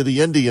McKenzie of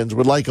the Indians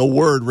would like a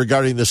word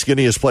regarding the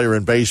skinniest player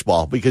in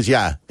baseball, because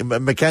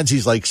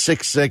McKenzie's like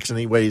 6'6", and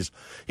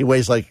he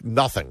weighs like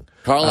nothing.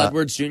 Carl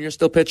Edwards Jr.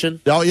 still pitching?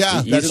 Oh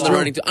yeah, he's in the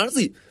running too.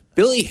 Honestly,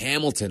 Billy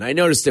Hamilton, I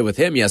noticed it with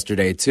him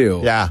yesterday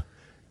too. Yeah,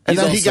 and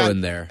he's then also in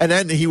there. And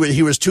then he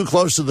was too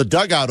close to the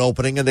dugout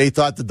opening, and they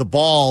thought that the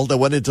ball that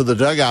went into the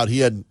dugout,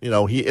 he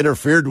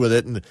interfered with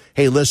it. And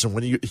hey, listen,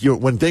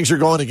 when things are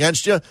going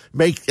against you,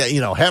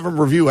 have him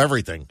review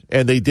everything,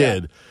 and they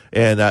did. Yeah.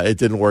 And it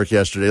didn't work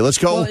yesterday. Let's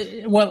go.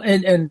 Well,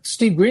 and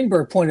Steve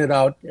Greenberg pointed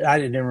out, I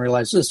didn't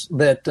realize this,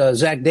 that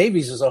Zach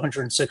Davies is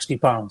 160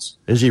 pounds.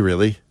 Is he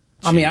really? Jeez.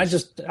 I mean, I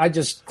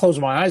just close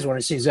my eyes when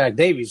I see Zach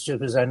Davies, just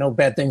because I know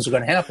bad things are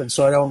going to happen,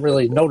 so I don't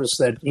really notice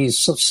that he's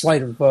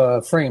slight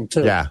of frame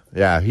too.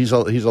 Yeah, he's a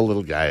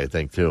little guy, I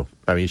think, too.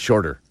 I mean,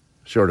 shorter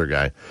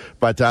guy.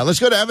 But let's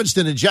go to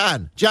Evanston and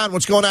John. John,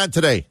 what's going on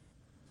today?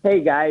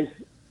 Hey guys,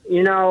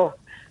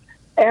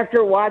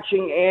 after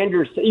watching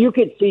Anderson, you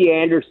could see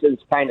Anderson's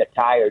kind of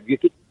tired.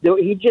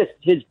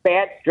 His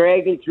bat's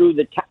dragging through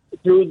the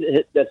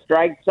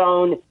strike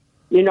zone.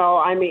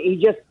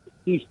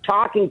 He's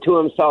talking to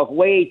himself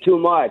way too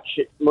much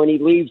when he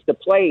leaves the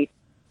plate.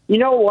 You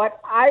know what?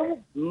 I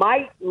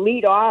might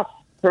lead off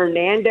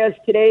Hernandez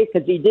today,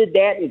 because he did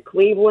that in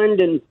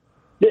Cleveland, and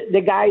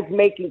the guy's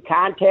making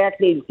contact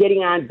and he's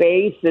getting on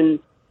base, and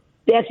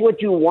that's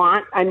what you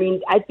want. I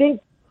mean, I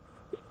think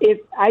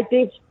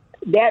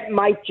that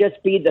might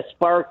just be the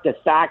spark the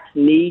Sox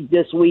need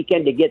this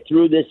weekend to get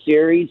through this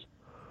series.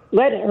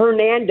 Let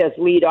Hernandez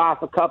lead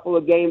off a couple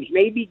of games.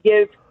 Maybe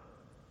give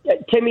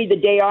Timmy the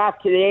day off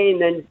today and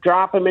then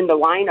drop him in the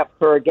lineup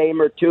for a game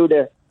or two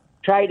to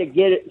try to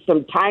get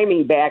some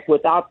timing back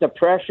without the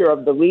pressure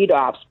of the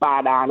leadoff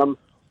spot on him.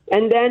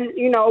 And then,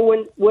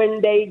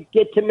 when they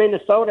get to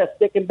Minnesota,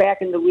 stick him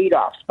back in the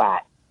leadoff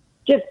spot.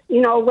 Just,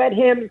 let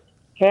him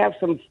have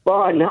some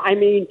fun. I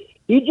mean,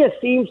 he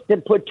just seems to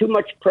put too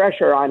much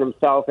pressure on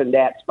himself in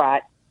that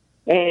spot.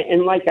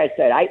 And like I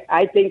said,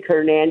 I think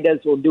Hernandez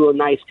will do a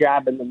nice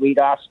job in the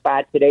leadoff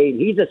spot today. And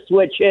he's a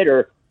switch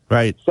hitter.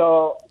 Right.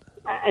 So,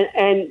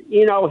 and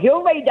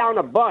he'll lay down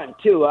a bunt,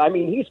 too. I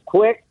mean, he's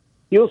quick.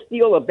 He'll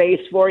steal a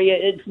base for you.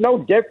 It's no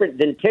different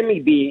than Timmy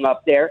being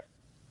up there.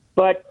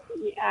 But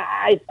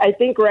I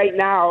think right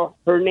now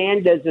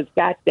Hernandez has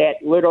got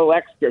that little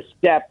extra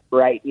step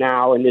right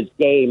now in his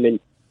game. And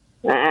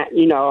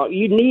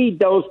you need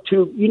those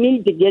two. You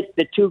need to get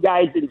the two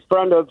guys in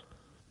front of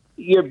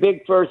your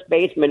big first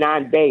baseman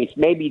on base.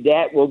 Maybe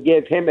that will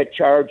give him a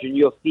charge, and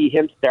you'll see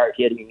him start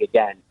hitting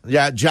again.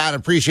 Yeah, John,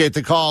 appreciate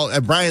the call.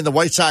 And Brian, the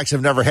White Sox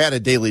have never had a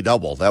daily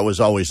double. That was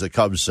always the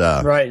Cubs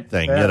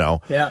thing,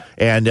 Yeah.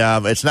 And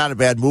it's not a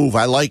bad move.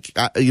 I like,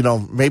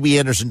 maybe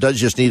Anderson does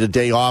just need a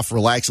day off,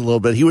 relax a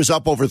little bit. He was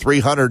up over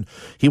 300.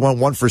 He went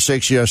 1 for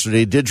 6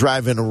 yesterday. Did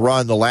drive in a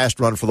run, the last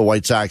run for the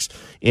White Sox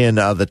in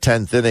the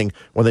 10th inning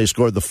when they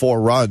scored the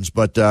 4 runs.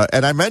 But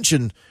and I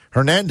mentioned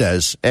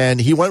Hernandez,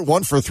 and he went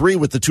 1 for 3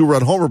 with the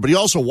 2-run homer, but he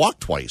also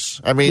walked twice.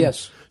 I mean,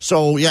 yes.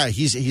 So, yeah,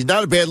 he's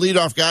not a bad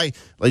leadoff guy.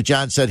 Like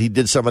John said, he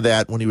did some of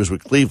that when he was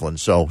with Cleveland.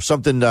 So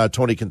something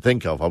Tony can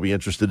think of. I'll be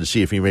interested to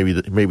see if he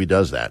maybe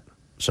does that.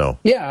 So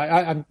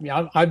yeah,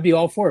 I'd be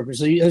all for it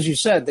because, as you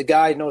said, the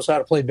guy knows how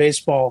to play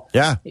baseball.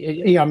 Yeah.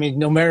 I mean,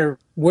 no matter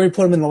where you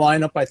put him in the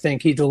lineup, I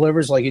think he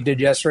delivers like he did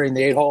yesterday in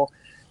the 8-hole.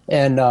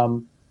 And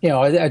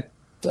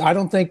I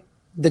don't think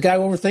the guy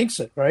overthinks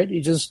it, right?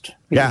 He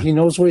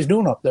knows what he's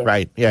doing up there.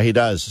 Right. Yeah, he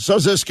does.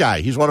 So's this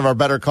guy. He's one of our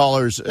better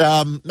callers.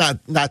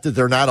 Not that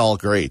they're not all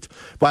great,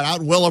 but out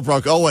in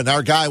Willowbrook, Owen,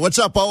 our guy. What's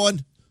up,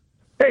 Owen?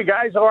 Hey,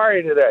 guys. How are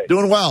you today?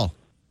 Doing well.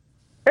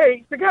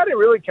 Hey, the guy that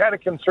really kind of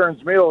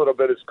concerns me a little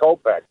bit is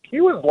Kopech. He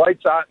was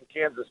lights out in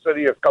Kansas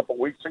City a couple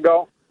weeks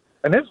ago,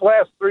 and his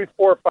last 3,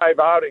 4, 5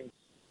 outings,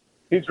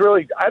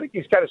 I think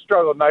he's kind of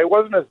struggled. Now, he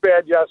wasn't as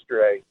bad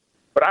yesterday,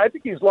 but I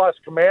think he's lost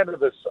command of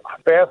this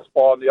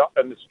fastball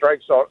and the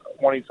strike zone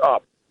when he's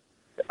up.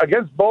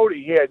 Against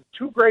Bodie, he had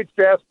 2 great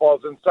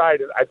fastballs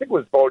inside. I think it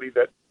was Bodie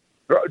that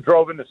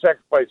drove into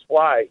second place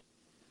fly,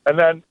 and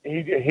then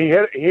he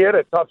hit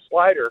a tough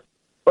slider.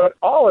 But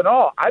all in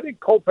all, I think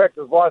Kopech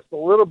has lost a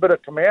little bit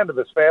of command of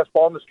his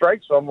fastball in the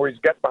strike zone where he's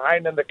getting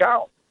behind in the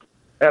count.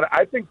 And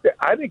I think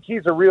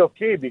he's a real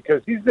key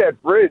because he's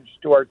that bridge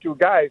to our 2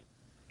 guys.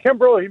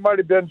 Kimbrel, he might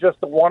have been just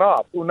a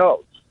one-off. Who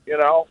knows?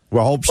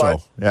 Well, hope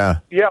so. Yeah.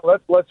 Yeah,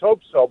 let's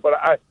hope so. But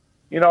I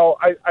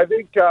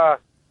think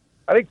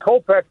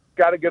Kopech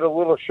got to get a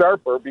little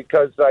sharper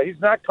because he's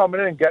not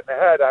coming in and getting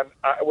ahead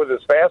with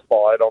his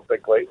fastball. I don't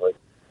think lately.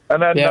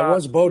 And then, it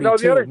was Bodie too.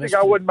 The other thing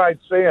I wouldn't mind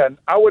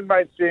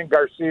seeing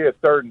Garcia at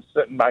third and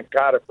sitting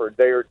Moncada for a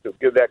day or two.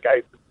 Give that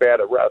guy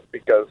bad a rest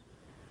because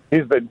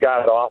he's been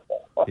god awful.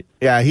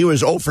 Yeah, he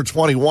was 0 for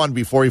 21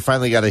 before he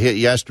finally got a hit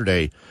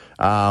yesterday.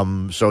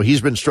 So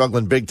he's been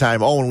struggling big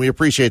time. Owen, we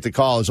appreciate the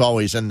call as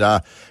always. And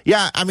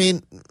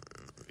when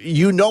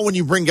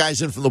you bring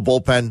guys in from the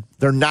bullpen,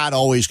 they're not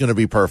always going to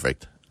be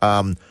perfect.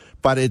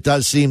 But it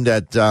does seem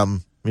that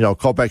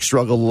Kopech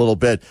struggled a little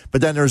bit, but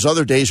then there's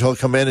other days he'll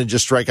come in and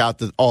just strike out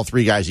all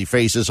 3 guys he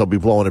faces. He'll be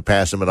blowing it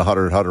past him at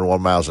 100,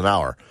 101 miles an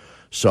hour.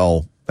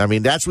 So,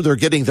 that's what they're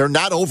getting. They're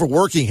not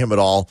overworking him at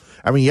all.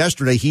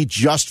 Yesterday he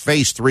just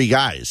faced 3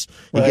 guys.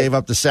 He gave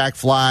up the sac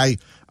fly,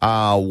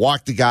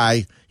 walked the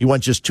guy. He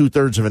went just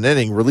 2/3 of an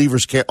inning.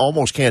 Relievers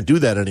almost can't do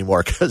that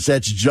anymore because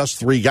that's just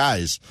 3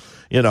 guys.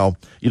 You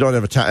don't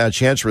have a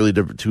chance really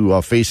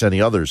to face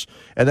any others.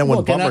 And then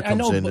when Bummer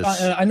comes in,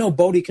 I know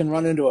Bodie can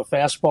run into a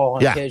fastball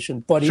on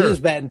occasion, but he is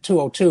batting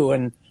 .202,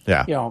 and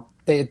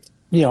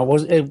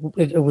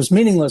it was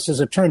meaningless as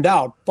it turned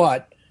out.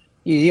 But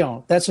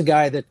that's a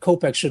guy that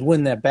Kopech should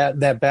win that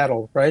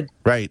battle, right?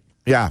 Right.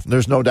 Yeah.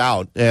 There's no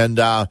doubt. And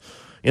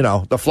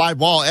the fly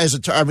ball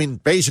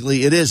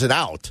basically it is an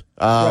out.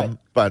 Right.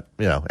 But,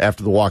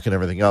 after the walk and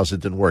everything else,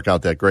 it didn't work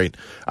out that great.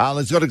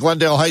 Let's go to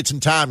Glendale Heights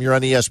and Tom. You're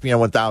on ESPN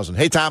 1000.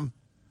 Hey, Tom.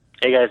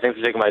 Hey, guys. Thanks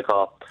for taking my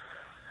call.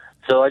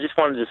 So I just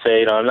wanted to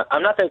say,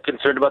 I'm not that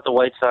concerned about the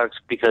White Sox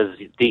because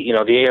the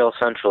AL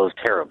Central is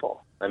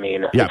terrible. You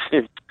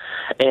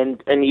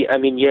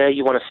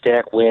want to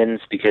stack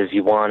wins because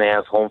you want to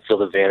have home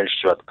field advantage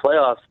throughout the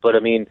playoffs. But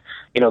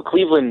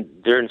Cleveland,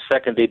 they're in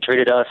second. They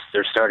traded us.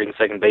 They're starting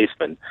second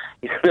baseman.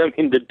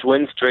 The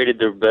Twins traded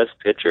their best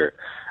pitcher.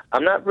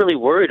 I'm not really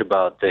worried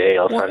about the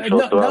AL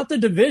Central. Not the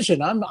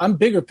division. I'm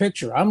bigger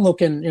picture. I'm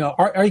looking.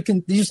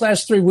 These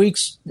last 3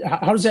 weeks,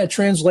 how does that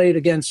translate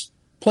against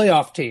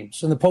playoff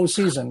teams in the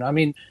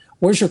postseason?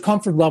 Where's your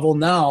comfort level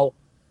now?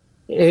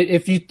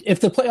 If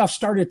the playoffs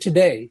started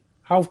today,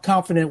 how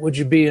confident would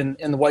you be in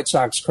the White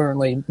Sox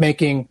currently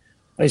making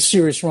a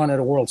serious run at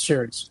a World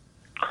Series?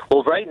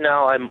 Well, right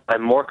now I'm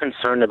more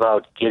concerned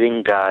about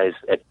getting guys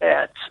at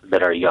bats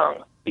that are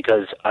young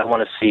because I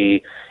want to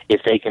see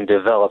if they can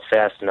develop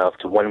fast enough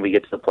to when we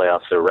get to the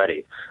playoffs they're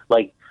ready.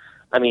 We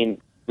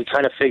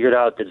kind of figured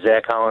out that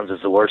Zach Collins is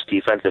the worst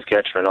defensive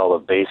catcher in all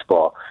of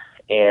baseball,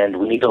 and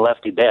we need a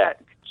lefty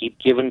bat. Keep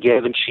giving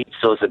Gavin Sheets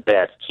those at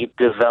bats. Keep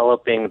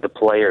developing the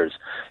players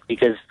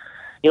because.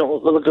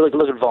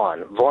 Look at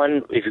Vaughn.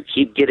 Vaughn, if you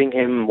keep getting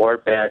him more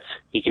bats,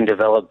 he can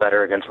develop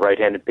better against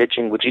right-handed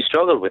pitching, which he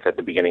struggled with at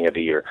the beginning of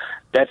the year.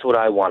 That's what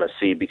I want to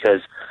see because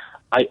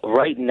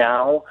right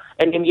now,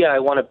 I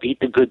want to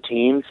beat the good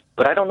teams,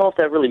 but I don't know if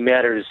that really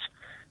matters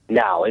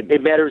now.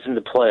 It matters in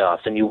the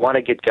playoffs, and you want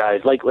to get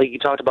guys like you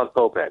talked about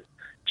Kopech.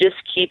 Just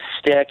keep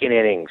stacking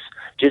innings.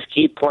 Just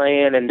keep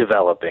playing and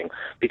developing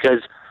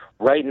because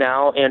right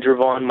now, Andrew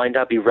Vaughn might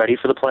not be ready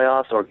for the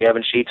playoffs, or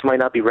Gavin Sheets might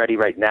not be ready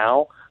right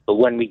now. But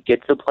when we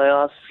get to the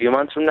playoffs a few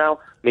months from now,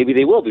 maybe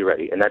they will be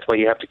ready, and that's why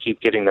you have to keep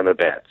getting them at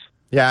bats.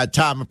 Yeah,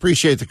 Tom,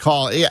 appreciate the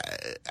call. Yeah,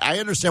 I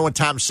understand what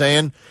Tom's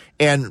saying.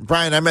 And,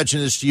 Brian, I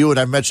mentioned this to you, and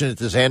I mentioned it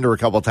to Xander a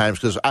couple of times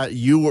because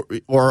you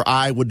or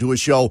I would do a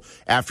show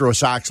after a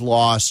Sox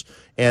loss,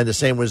 and the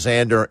same with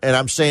Xander. And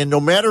I'm saying no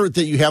matter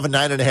that you have a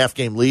 9.5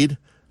 game lead,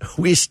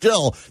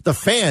 the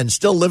fans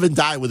still live and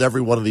die with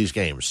every one of these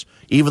games,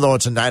 even though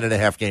it's a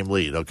 9.5 game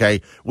lead,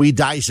 okay? We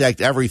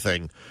dissect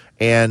everything.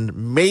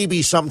 And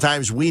maybe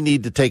sometimes we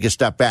need to take a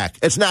step back.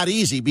 It's not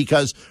easy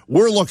because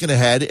we're looking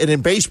ahead, and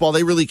in baseball,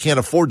 they really can't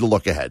afford to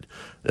look ahead.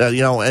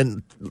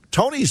 And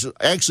Tony's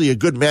actually a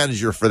good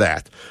manager for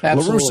that.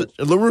 Absolutely.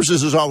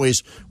 LaRusse's is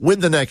always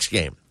win the next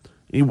game.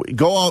 You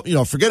go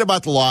out, forget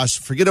about the loss,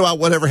 forget about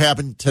whatever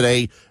happened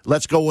today.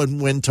 Let's go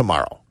and win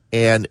tomorrow.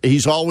 And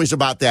he's always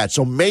about that.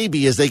 So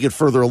maybe as they get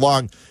further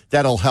along,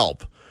 that'll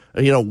help.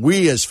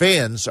 We as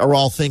fans are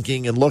all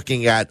thinking and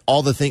looking at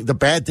all the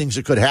bad things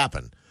that could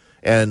happen.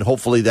 And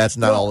hopefully that's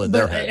not all in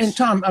their heads.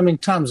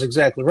 And Tom's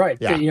exactly right.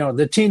 Yeah.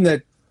 The team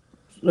that,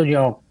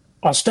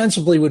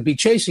 ostensibly would be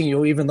chasing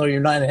you, even though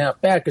you're 9.5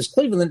 back, is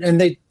Cleveland.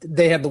 And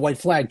they had the white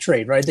flag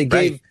trade, right?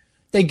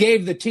 They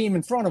gave the team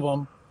in front of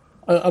them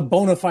a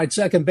bona fide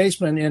second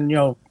baseman,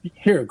 and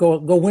here, go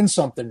win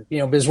something,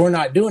 because we're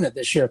not doing it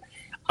this year.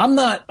 I'm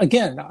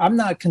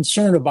not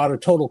concerned about a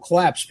total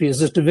collapse because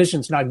this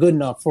division's not good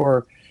enough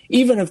for,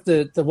 even if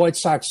the White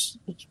Sox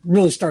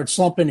really start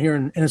slumping here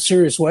in a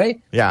serious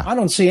way. Yeah. I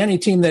don't see any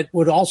team that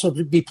would also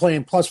be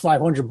playing plus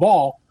 500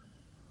 ball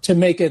to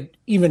make it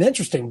even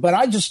interesting. But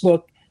I just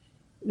look,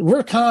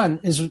 Rick Hahn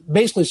is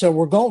basically said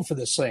we're going for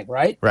this thing,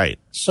 right? Right.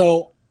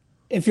 So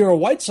if you're a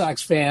White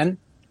Sox fan,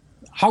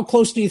 how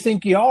close do you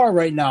think you are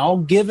right now,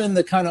 given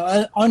the kind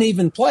of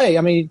uneven play?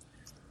 I mean,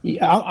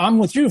 I'm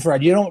with you,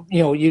 Fred. You don't,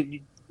 you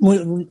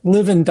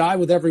live and die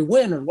with every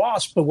win or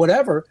loss, but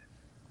whatever.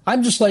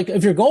 I'm just like,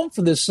 if you're going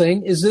for this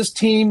thing, is this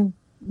team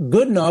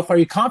good enough? Are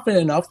you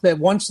confident enough that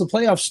once the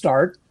playoffs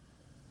start,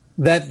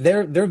 that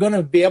they're going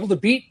to be able to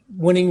beat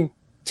winning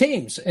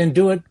teams and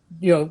do it,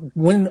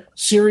 win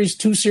series,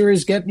 2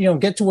 series, get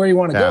to where you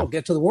want to go,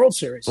 get to the World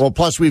Series. Well,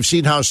 plus we've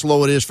seen how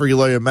slow it is for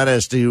Eloy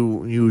Jimenez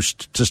to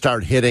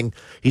start hitting.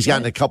 He's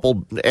gotten a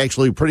couple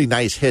actually pretty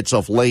nice hits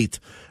of late.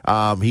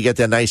 He got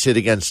that nice hit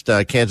against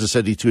Kansas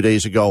City 2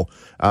 days ago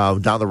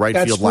down the right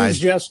field line.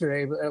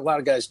 Yesterday, a lot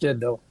of guys did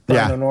though.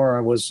 Brian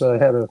Honora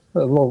had a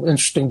little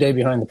interesting day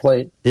behind the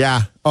plate.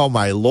 Yeah. Oh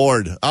my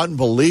Lord,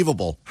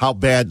 unbelievable how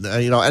bad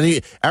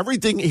and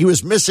everything he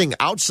was missing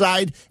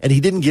outside, and he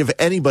didn't give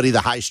anybody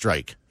the high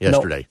strike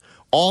yesterday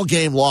all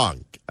game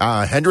long.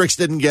 Hendricks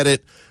didn't get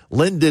it.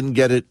 Lynn didn't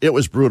get it. It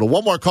was brutal.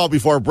 One more call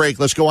before a break.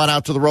 Let's go on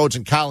out to the roads.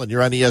 And Colin,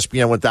 you're on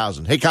ESPN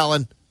 1000. Hey,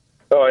 Colin.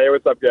 Oh, hey,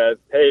 what's up, guys?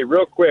 Hey,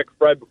 real quick,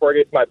 Fred, before I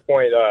get to my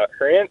point,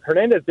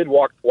 Hernandez did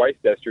walk twice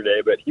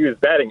yesterday, but he was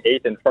batting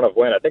 8th in front of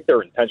Lynn. I think they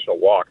were intentional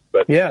walks.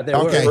 But yeah, they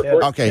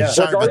were. Okay, yeah.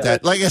 Sorry about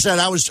that. Like I said,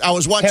 I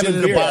was watching it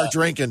in a bar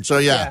drinking, so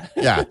yeah.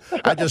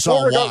 I just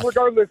saw him walk.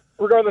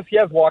 Regardless, he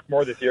has walked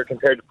more this year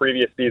compared to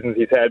previous seasons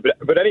he's had.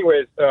 But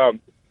anyways,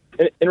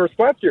 in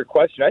response to your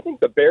question, I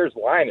think the Bears'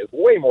 line is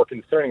way more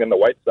concerning than the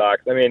White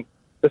Sox. I mean,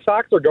 the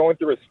Sox are going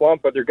through a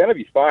slump, but they're going to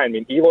be fine. I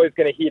mean, Eloy's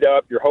going to heat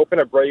up. You're hoping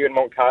Abreu and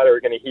Moncada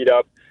are going to heat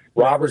up.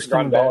 Roberts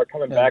and Grandal are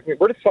coming back. I mean,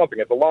 we're just slumping.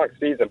 It's a long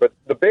season, but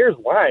the Bears'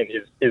 line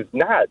is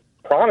not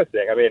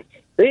promising. I mean,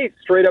 they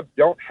straight up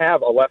don't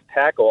have a left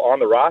tackle on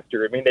the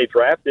roster. I mean, they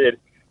drafted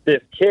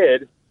this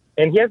kid,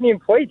 and he hasn't even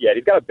played yet.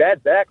 He's got a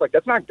bad back. Like,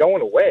 that's not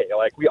going away.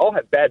 Like, we all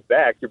have bad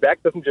backs. Your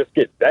back doesn't just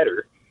get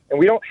better. And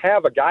we don't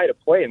have a guy to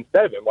play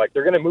instead of him. Like,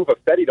 they're going to move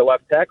Affetti to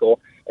left tackle,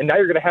 and now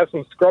you're going to have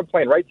some scrub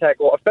playing right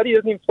tackle. Affetti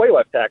doesn't even play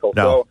left tackle.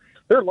 No. So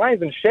their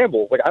line's in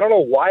shambles. Like, I don't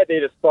know why they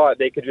just thought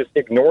they could just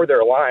ignore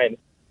their line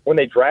when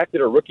they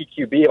drafted a rookie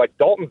QB. Like,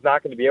 Dalton's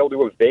not going to be able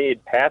to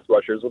evade pass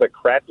rushers with a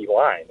crappy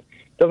line.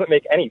 It doesn't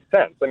make any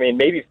sense. I mean,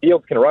 maybe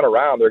Fields can run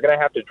around. They're going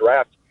to have to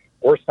draft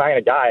or sign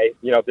a guy,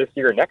 this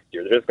year or next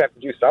year. They're just going to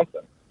have to do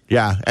something.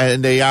 Yeah,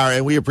 and they are,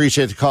 and we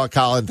appreciate the call,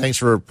 Colin. Thanks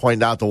for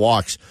pointing out the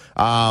walks.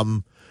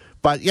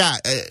 But yeah,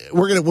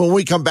 when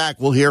we come back,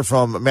 we'll hear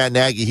from Matt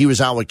Nagy. He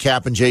was on with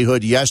Cap and Jay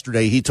Hood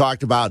yesterday. He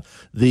talked about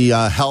the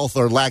health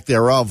or lack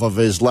thereof of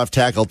his left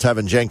tackle,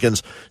 Tevin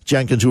Jenkins.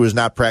 Jenkins, who is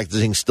not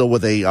practicing, still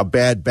with a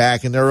bad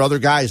back. And there are other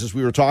guys, as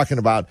we were talking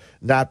about,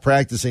 not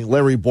practicing.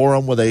 Larry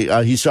Borum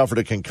he suffered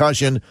a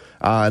concussion.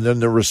 And then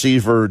the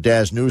receiver,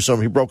 Daz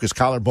Newsome, he broke his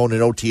collarbone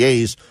in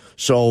OTAs.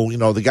 So,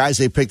 the guys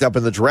they picked up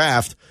in the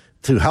draft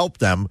to help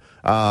them.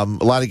 A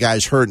lot of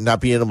guys hurt and not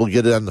being able to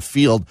get it on the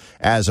field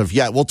as of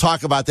yet. We'll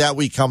talk about that.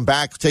 We come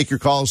back. Take your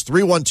calls,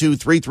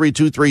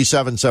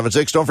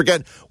 312-332-3776. Don't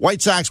forget,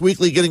 White Sox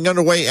Weekly getting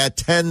underway at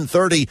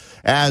 10:30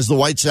 as the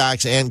White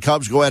Sox and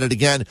Cubs go at it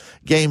again.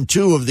 Game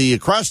 2 of the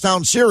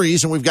Crosstown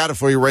Series, and we've got it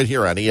for you right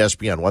here on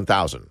ESPN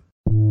 1000.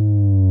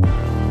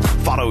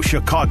 Follow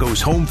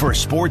Chicago's Home for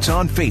Sports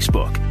on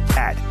Facebook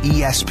at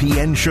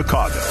ESPN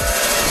Chicago.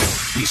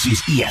 This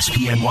is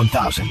ESPN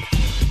 1000.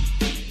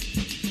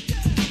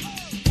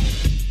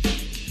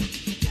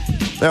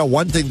 Now,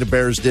 one thing the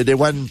Bears did, they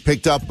went and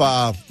picked up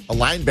a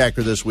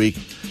linebacker this week,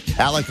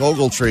 Alec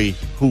Ogletree,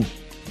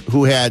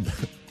 who had,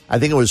 I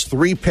think it was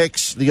 3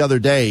 picks the other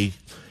day.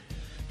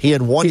 He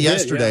had one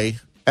yesterday,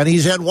 and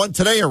he's had one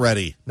today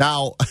already.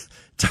 Now,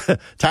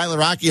 Tyler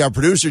Rocky, our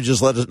producer,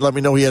 just let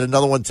me know he had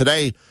another one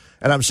today.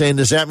 And I'm saying,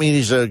 does that mean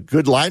he's a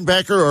good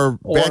linebacker or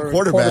bad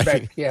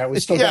quarterback? Yeah, we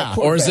still got quarterback.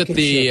 Or is it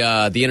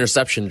the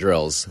interception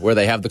drills where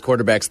they have the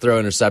quarterbacks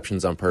throw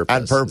interceptions on purpose?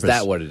 On purpose. Is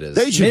that what it is?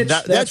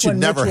 That should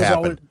never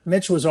happen.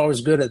 Mitch was always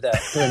good at that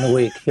during the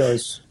week.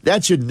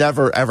 That should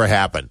never, ever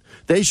happen.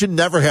 They should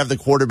never have the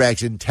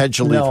quarterbacks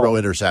intentionally throw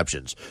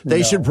interceptions.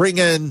 They should bring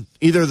in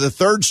either the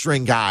third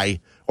string guy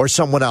or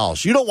someone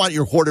else. You don't want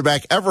your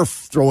quarterback ever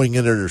throwing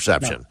an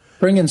interception. No.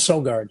 Bring in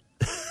Sogard.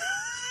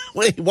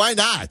 Wait, why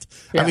not?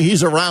 Yeah. I mean,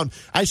 he's around.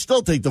 I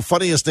still think the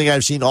funniest thing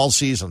I've seen all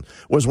season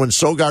was when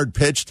Sogard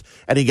pitched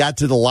and he got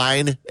to the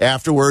line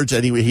afterwards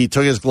and he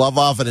took his glove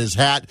off and his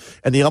hat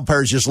and the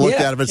umpires just looked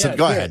at him and said,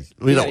 "Go ahead.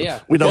 We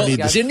don't need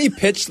this." Didn't he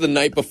pitch the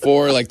night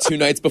before, like 2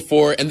 nights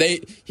before, and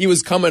he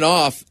was coming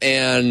off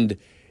and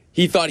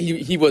he thought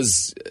he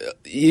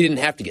didn't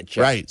have to get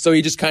checked. Right. So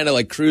he just kind of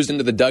like cruised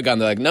into the dugout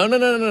and they're like, no.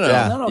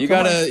 No, You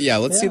gotta,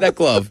 let's see that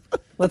glove.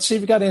 Let's see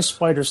if you got any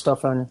spider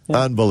stuff on you.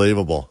 Yeah.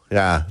 Unbelievable.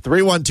 Yeah.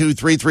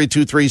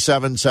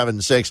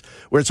 312-332-3776.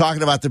 We're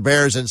talking about the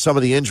Bears and some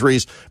of the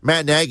injuries.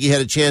 Matt Nagy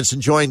had a chance to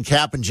join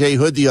Cap and Jay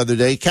Hood the other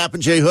day. Cap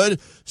and Jay Hood,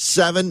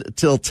 7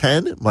 till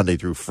 10, Monday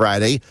through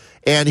Friday.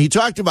 And he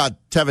talked about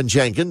Tevin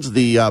Jenkins,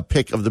 the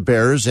pick of the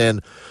Bears,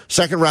 and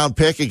second-round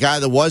pick, a guy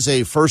that was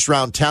a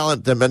first-round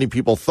talent that many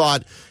people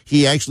thought.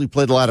 He actually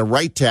played a lot of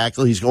right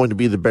tackle. He's going to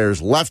be the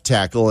Bears' left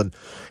tackle and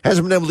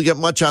hasn't been able to get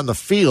much on the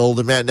field,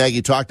 and Matt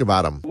Nagy talked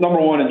about him. Number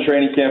one in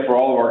training camp for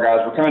all of our guys,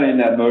 we're kind of in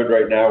that mode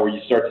right now where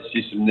you start to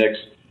see some nicks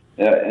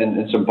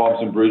and some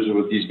bumps and bruises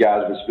with these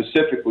guys, but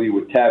specifically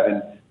with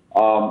Tevin,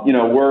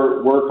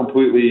 we're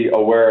completely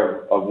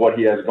aware of what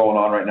he has going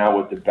on right now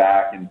with the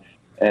back,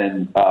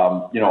 and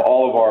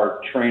all of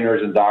our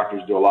trainers and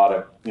doctors do a lot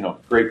of,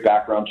 great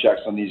background checks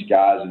on these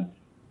guys,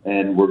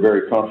 and we're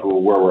very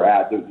comfortable where we're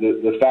at.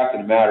 The fact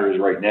of the matter is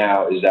right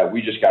now is that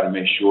we just got to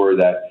make sure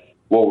that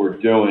what we're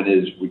doing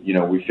is,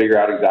 we figure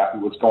out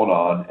exactly what's going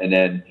on, and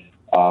then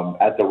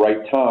at the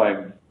right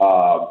time,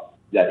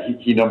 that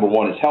he number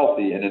one is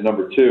healthy, and then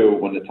number two,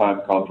 when the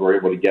time comes, we're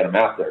able to get him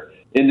out there.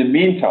 In the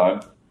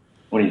meantime,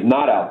 when he's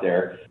not out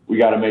there, we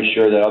got to make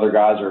sure that other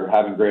guys are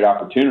having great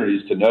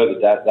opportunities to know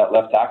that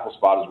left tackle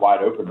spot is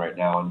wide open right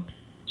now. And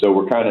so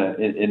we're kind of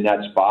in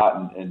that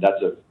spot, and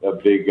that's a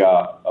big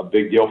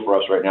deal for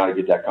us right now to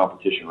get that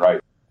competition right.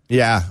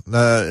 Yeah,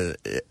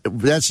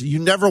 you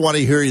never want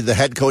to hear the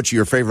head coach of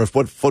your favorite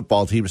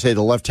football team say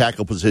the left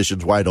tackle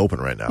position's wide open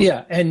right now.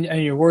 Yeah, and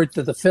you're worried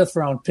that the 5th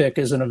round pick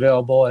isn't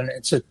available, and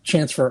it's a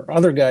chance for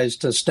other guys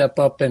to step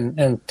up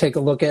and take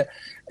a look at.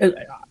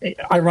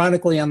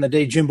 Ironically, on the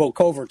day Jimbo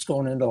Covert's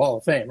going into Hall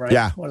of Fame, right?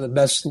 Yeah, one of the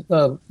best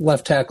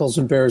left tackles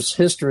in Bears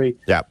history.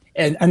 Yeah,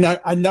 and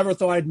I never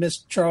thought I'd miss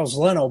Charles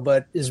Leno,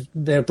 but as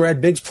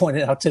Brad Biggs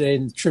pointed out today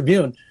in the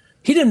Tribune,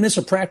 he didn't miss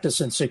a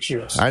practice in 6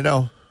 years. I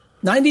know.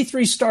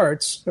 93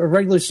 starts or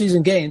regular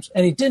season games,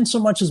 and he didn't so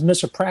much as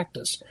miss a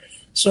practice.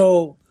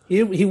 So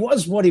he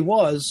was what he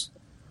was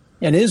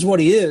and is what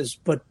he is,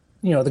 but,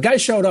 the guy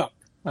showed up.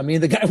 I mean,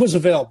 the guy was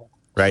available.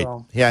 Right.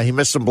 So. Yeah, he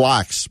missed some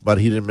blocks, but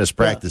he didn't miss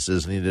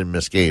practices and he didn't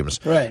miss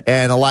games. Right.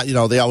 And a lot,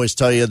 they always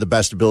tell you the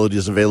best ability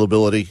is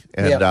availability.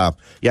 And,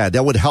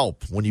 that would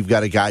help when you've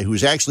got a guy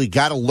who's actually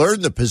got to learn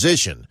the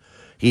position.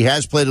 He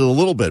has played it a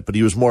little bit, but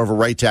he was more of a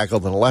right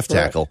tackle than a left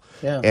tackle.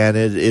 Yeah. And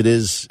it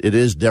is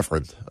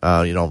different.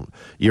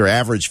 Your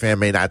average fan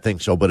may not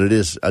think so, but it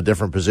is a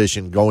different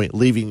position,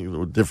 leaving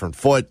a different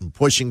foot and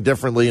pushing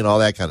differently and all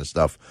that kind of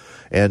stuff.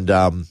 And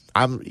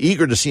I'm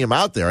eager to see him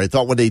out there. I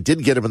thought when they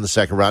did get him in the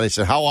second round, I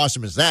said, how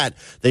awesome is that?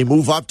 They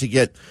move up to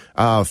get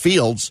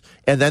Fields,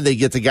 and then they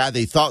get the guy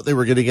they thought they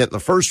were going to get in the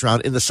first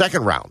round in the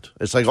second round.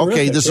 It's like,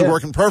 okay, this is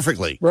working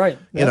perfectly. Right.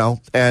 Yeah.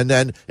 And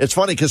then it's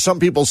funny because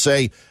some people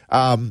say,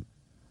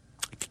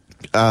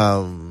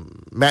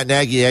 Matt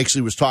Nagy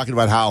actually was talking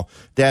about how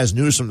Daz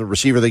Newsome, the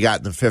receiver they got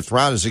in the 5th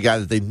round, is a guy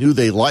that they knew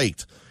they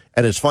liked.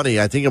 And it's funny,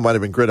 I think it might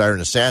have been Gridiron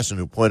Assassin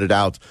who pointed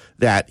out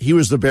that he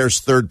was the Bears'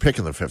 3rd pick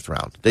in the 5th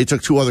round. They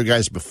took 2 other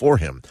guys before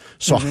him.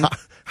 So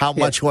how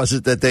much was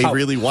it that they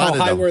really wanted him?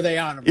 How high were they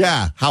on him?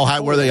 Yeah, how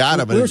high were they on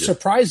him? We were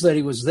surprised that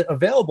he was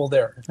available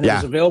there. And he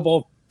was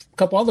available a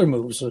couple other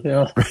moves.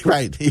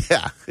 Right,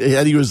 yeah.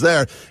 And he was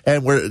there,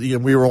 and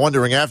we were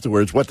wondering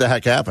afterwards what the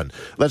heck happened.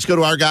 Let's go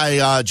to our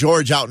guy,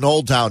 George, out in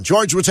Old Town.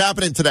 George, what's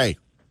happening today?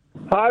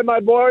 Hi, my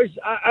boys.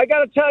 I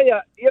got to tell you,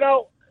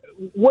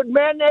 would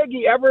Matt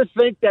Nagy ever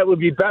think that it would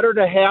be better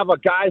to have a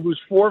guy who's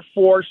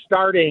 4'4"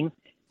 starting,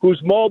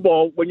 who's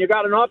mobile, when you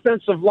got an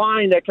offensive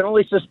line that can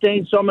only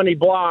sustain so many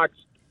blocks?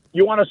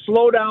 You want to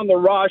slow down the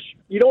rush.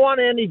 You don't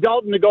want Andy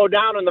Dalton to go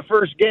down in the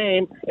first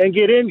game and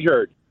get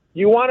injured.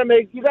 You want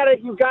to you got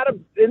to,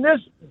 in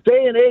this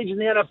day and age in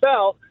the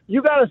NFL,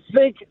 you got to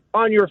think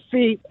on your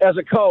feet as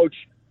a coach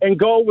and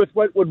go with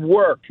what would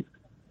work.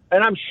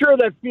 And I'm sure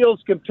that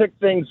Fields can pick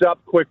things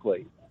up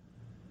quickly.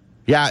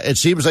 Yeah, it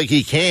seems like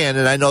he can,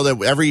 and I know that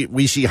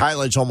we see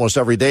highlights almost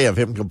every day of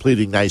him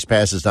completing nice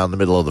passes down the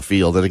middle of the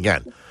field. And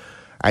again,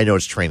 I know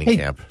it's training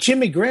camp.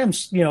 Jimmy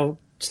Graham's,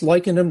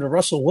 likened him to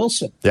Russell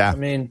Wilson. Yeah. I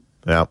mean,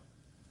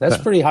 that's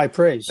pretty high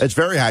praise. It's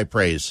very high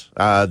praise.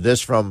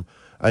 This from,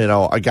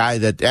 a guy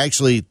that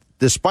actually,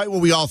 despite what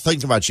we all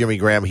think about Jimmy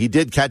Graham, he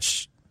did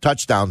catch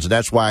touchdowns, and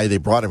that's why they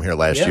brought him here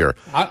last year.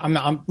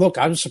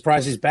 I'm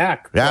surprised he's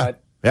back. Yeah.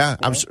 But,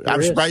 I'm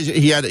surprised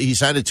he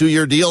signed a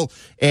 2-year deal,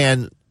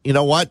 and you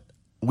know what?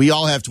 We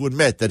all have to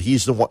admit that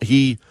he's the one.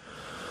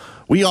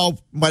 We all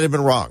might have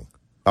been wrong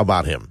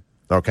about him.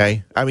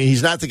 Okay, I mean,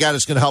 he's not the guy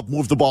that's going to help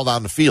move the ball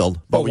down the field.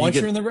 But once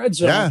you're in the red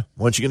zone,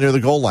 once you get near the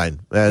goal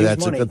line,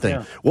 that's money, a good thing.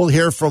 Yeah. We'll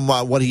hear from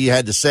what he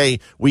had to say.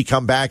 We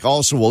come back.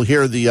 Also, we'll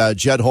hear the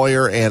Jed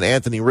Hoyer and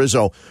Anthony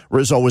Rizzo.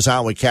 Rizzo was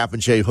on with Cap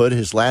and Jay Hood,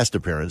 his last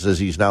appearance, as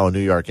he's now a New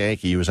York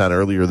Yankee. He was on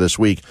earlier this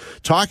week,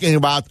 talking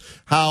about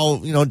how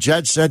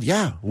Jed said,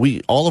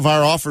 all of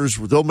our offers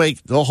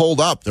they'll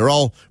hold up. They're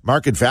all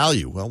market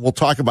value. Well, we'll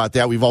talk about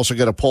that. We've also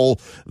got a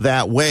poll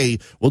that way.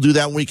 We'll do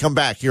that when we come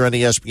back here on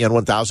ESPN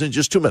 1000 in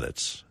just 2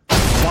 minutes.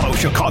 Follow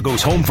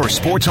Chicago's Home for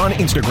Sports on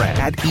Instagram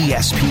at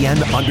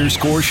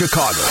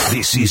ESPN_Chicago.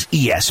 This is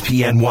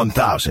ESPN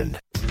 1000.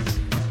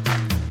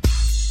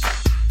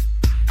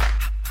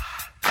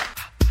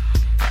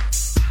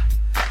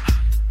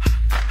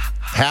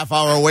 Half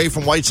hour away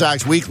from White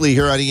Sox Weekly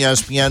here on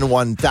ESPN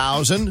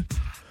 1000.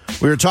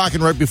 We were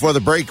talking right before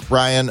the break,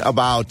 Brian,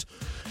 about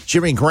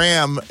Jimmy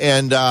Graham,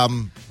 and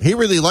he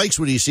really likes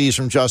what he sees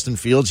from Justin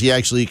Fields. He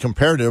actually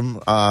compared him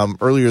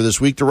earlier this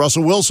week to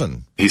Russell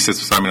Wilson. He sits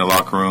beside me in the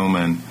locker room,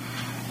 and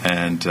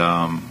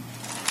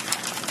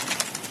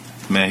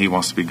man, he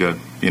wants to be good,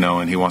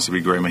 and he wants to be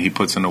great. Man, he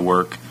puts in the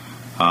work.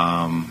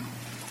 The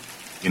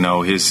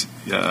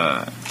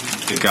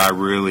guy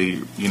really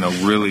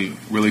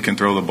can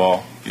throw the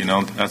ball.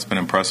 That's been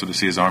impressive to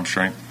see his arm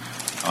strength.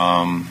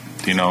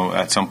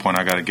 At some point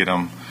I got to get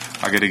him.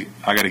 I got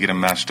to get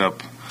him matched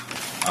up.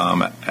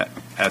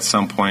 At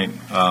some point,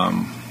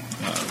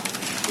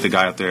 the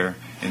guy out there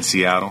in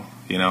Seattle,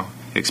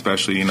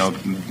 especially,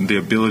 the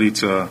ability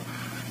to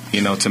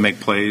make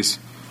plays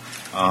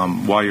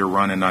while you're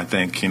running, I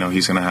think,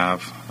 he's going to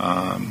have.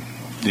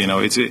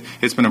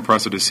 It's been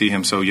impressive to see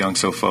him so young,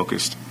 so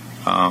focused,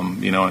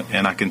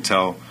 and I can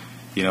tell,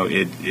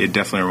 it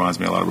definitely reminds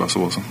me a lot of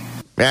Russell Wilson.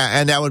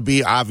 Yeah, and that would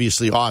be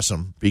obviously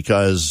awesome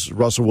because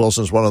Russell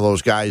Wilson's one of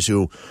those guys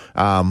who,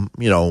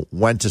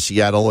 went to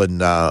Seattle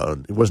and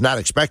was not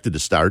expected to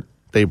start.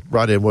 They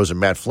brought in,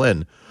 Matt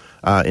Flynn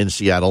in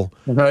Seattle.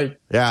 Right.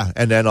 Yeah,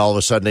 and then all of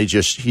a sudden he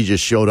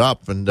just showed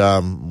up,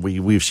 and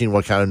we've seen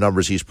what kind of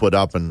numbers he's put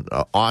up, and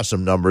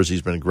awesome numbers.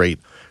 He's been a great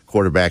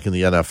quarterback in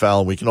the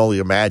NFL. We can only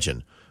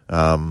imagine,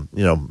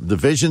 the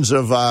visions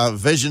of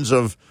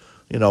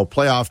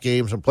playoff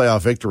games and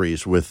playoff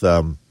victories with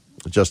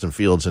Justin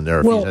Fields in there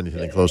if he's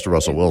anything close to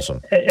Russell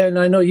Wilson. And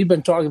I know you've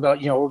been talking about,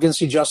 we're going to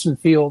see Justin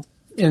Fields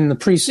in the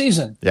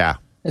preseason. Yeah.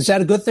 Is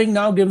that a good thing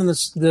now, given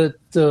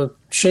the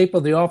shape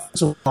of the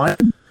offensive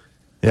line?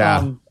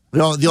 Yeah.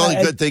 The only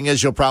good thing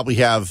is you'll probably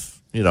have,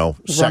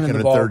 second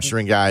and third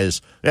string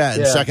guys. Yeah,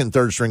 and second and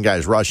third string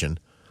guys rushing.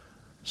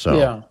 So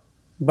yeah.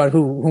 But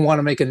who want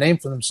to make a name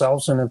for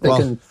themselves, and if they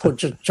can put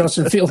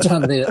Justin Fields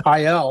on the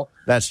IL.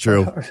 That's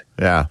true.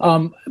 Yeah.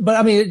 But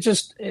I mean,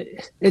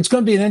 it's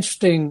going to be an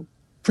interesting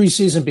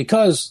preseason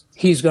because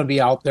he's going to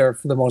be out there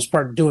for the most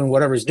part doing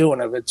whatever he's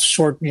doing. If it's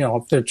short,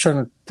 if they're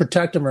trying to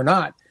protect him or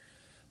not.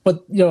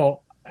 But,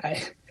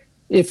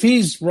 if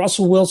he's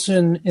Russell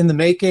Wilson in the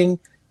making,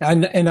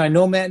 and I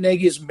know Matt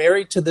Nagy is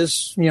married to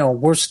this,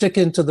 we're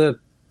sticking to the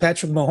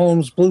Patrick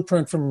Mahomes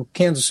blueprint from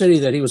Kansas City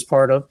that he was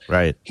part of.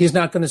 Right. He's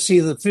not going to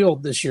see the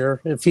field this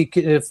year if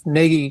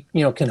Nagy,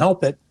 can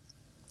help it.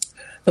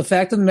 The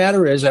fact of the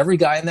matter is every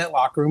guy in that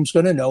locker room is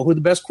going to know who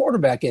the best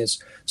quarterback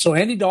is. So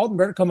Andy Dalton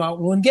better come out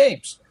and win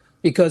games,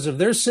 because if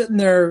they're sitting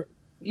there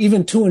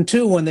even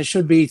 2-2 when they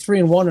should be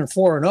 3-1 and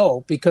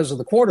 4-0 because of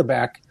the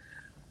quarterback,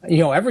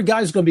 every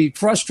guy's going to be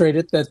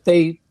frustrated that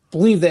they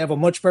believe they have a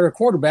much better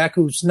quarterback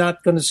who's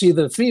not going to see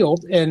the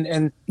field.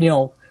 And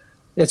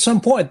at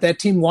some point that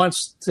team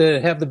wants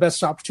to have the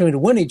best opportunity to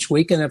win each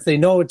week. And if they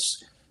know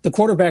it's the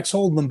quarterback's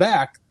holding them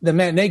back, then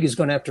Matt Nagy's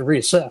going to have to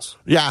reassess.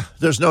 Yeah,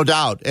 there's no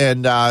doubt.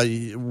 And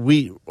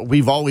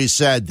we've always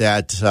said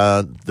that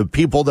the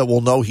people that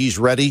will know he's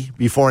ready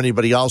before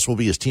anybody else will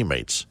be his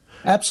teammates.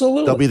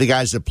 Absolutely. They'll be the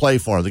guys that play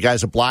for him, the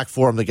guys that block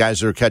for him, the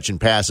guys that are catching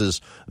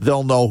passes.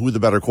 They'll know who the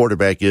better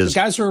quarterback is. The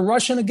guys who are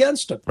rushing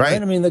against him.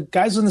 Right. I mean, the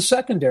guys in the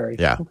secondary.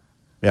 Yeah.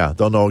 Yeah,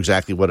 they'll know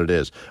exactly what it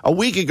is. A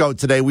week ago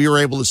today, we were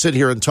able to sit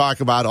here and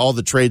talk about all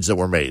the trades that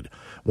were made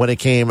when it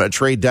came a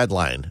trade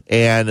deadline.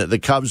 And the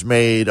Cubs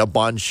made a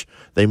bunch.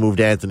 They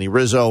moved Anthony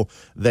Rizzo.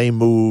 They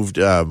moved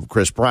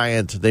Chris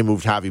Bryant. They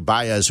moved Javi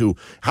Baez, who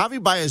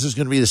Javi Baez is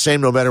going to be the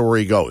same no matter where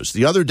he goes.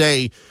 The other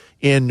day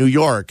in New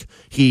York,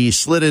 he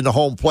slid into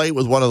home plate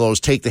with one of those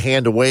take the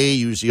hand away,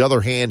 use the other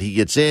hand, he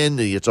gets in,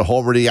 he gets a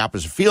homer to the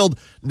opposite field.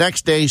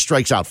 Next day,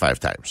 strikes out 5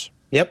 times.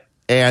 Yep.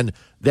 And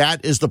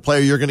that is the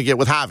player you're going to get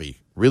with Javi.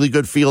 Really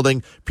good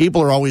fielding.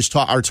 People are always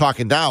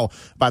talking now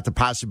about the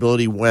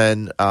possibility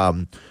when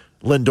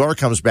Lindor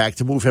comes back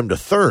to move him to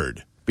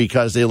third,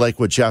 because they like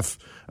what Jeff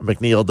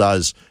McNeil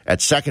does at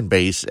second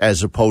base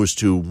as opposed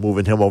to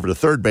moving him over to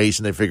third base,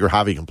 and they figure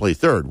Javi can play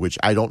third, which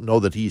I don't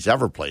know that he's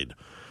ever played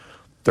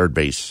third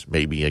base,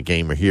 maybe a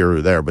game here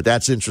or there, but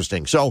that's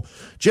interesting. So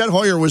Jed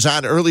Hoyer was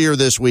on earlier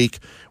this week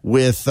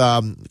with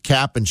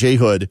Cap and Jay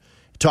Hood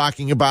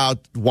talking about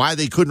why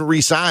they couldn't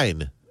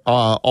re-sign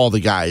all the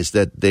guys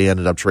that they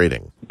ended up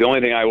trading. The only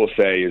thing I will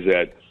say is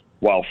that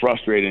while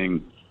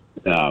frustrating,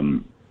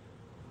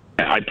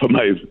 I put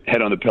my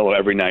head on the pillow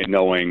every night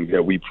knowing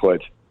that we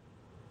put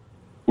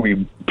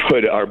we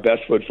put our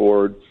best foot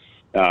forward.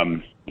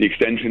 The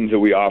extensions that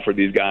we offer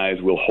these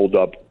guys will hold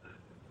up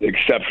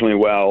exceptionally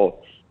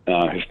well.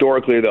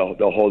 Historically, they'll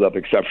hold up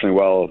exceptionally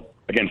well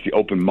against the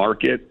open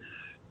market.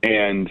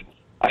 And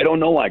I don't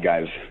know why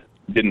guys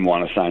didn't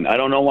want to sign. I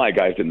don't know why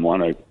guys didn't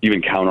want to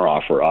even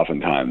counteroffer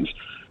oftentimes.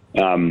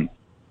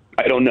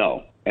 I don't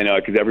know.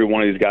 Because every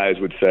one of these guys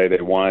would say they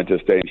wanted to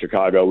stay in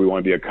Chicago. We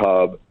want to be a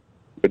Cub.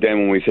 But then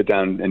when we sit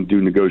down and do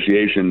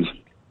negotiations,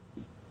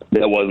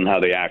 that wasn't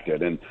how they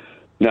acted. And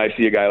I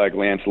see a guy like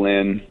Lance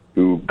Lynn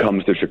who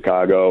comes to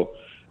Chicago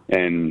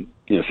and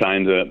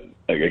signs an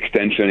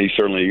extension. He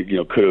certainly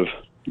could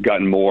have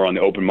gotten more on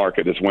the open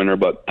market this winter.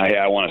 But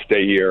I want to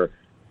stay here.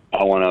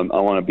 I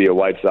want to be a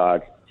White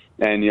Sox.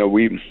 And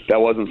that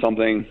wasn't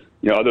something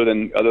other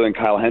than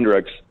Kyle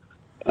Hendricks,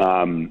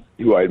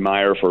 who I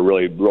admire for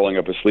really rolling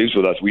up his sleeves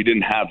with us. We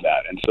didn't have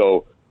that. And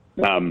so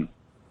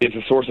it's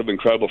a source of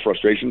incredible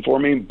frustration for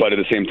me, but at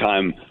the same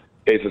time,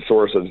 it's a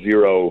source of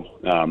zero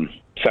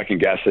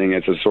second guessing.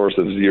 It's a source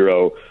of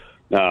zero,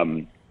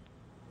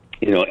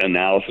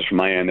 analysis from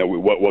my end that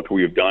what could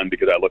we have done,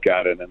 because I look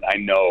at it and I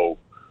know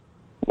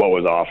what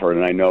was offered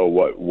and I know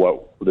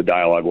what the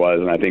dialogue was.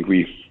 And I think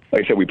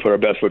like I said, we put our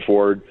best foot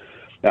forward.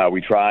 We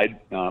tried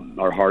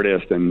our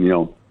hardest, and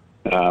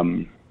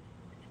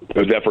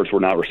those efforts were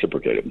not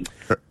reciprocated.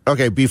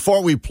 Okay,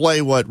 before we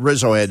play what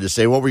Rizzo had to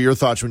say, what were your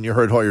thoughts when you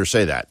heard Hoyer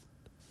say that?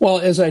 Well,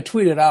 as I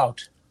tweeted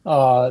out,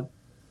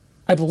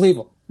 I believe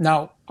him.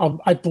 Now,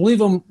 I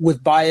believe him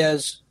with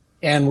Baez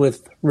and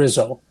with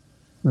Rizzo,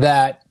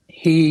 that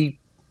he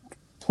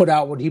put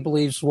out what he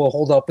believes will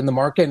hold up in the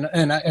market.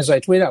 And as I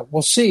tweeted out,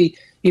 we'll see.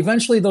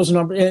 Eventually, those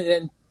numbers,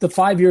 and the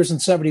 5 years and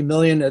 $70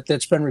 million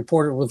that's been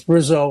reported with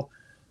Rizzo,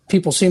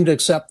 people seem to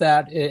accept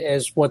that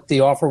as what the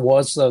offer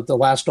was, the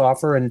last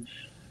offer. And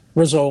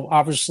Rizzo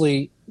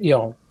obviously,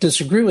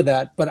 disagree with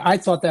that. But I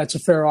thought that's a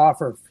fair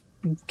offer,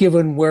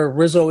 given where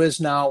Rizzo is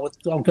now.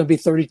 I'm going to be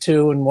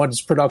 32 and what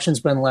his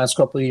production's been the last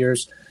couple of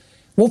years.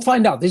 We'll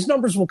find out. These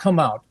numbers will come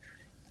out.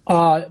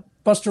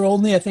 Buster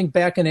Olney, I think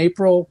back in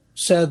April,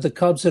 said the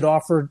Cubs had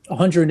offered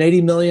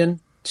 $180 million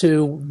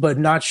but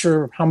not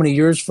sure how many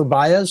years for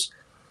Baez.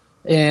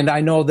 And I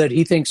know that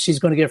he thinks he's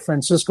going to get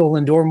Francisco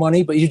Lindor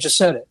money, but you just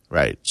said it.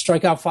 Right.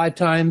 Strike out 5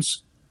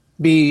 times,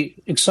 be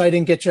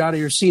exciting, get you out of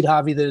your seat,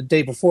 Javi, the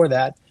day before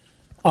that.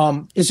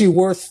 Is he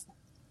worth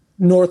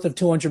north of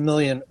 $200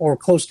 million or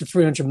close to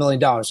 $300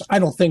 million? I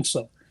don't think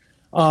so.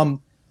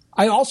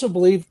 I also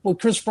believe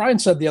what Chris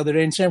Bryant said the other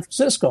day in San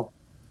Francisco.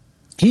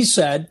 He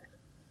said,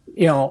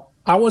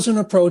 I wasn't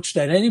approached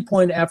at any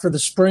point after the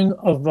spring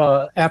of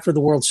after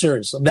the World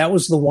Series. That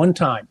was the one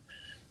time.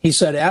 He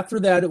said after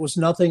that, it was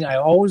nothing. I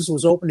always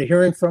was open to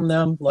hearing from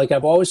them, like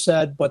I've always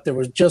said, but there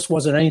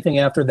wasn't anything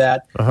after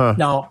that. Uh-huh.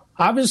 Now,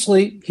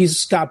 obviously, he's a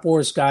Scott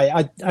Boras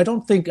guy. I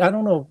don't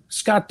know.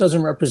 Scott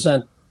doesn't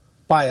represent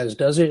Baez,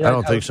 does he? I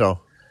don't think so.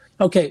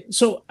 Okay,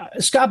 so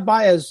Scott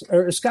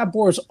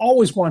Boras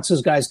always wants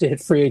his guys to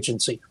hit free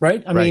agency,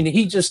 right? I mean,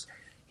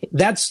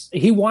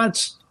 he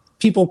wants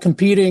people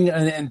competing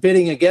and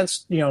bidding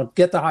against,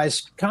 get the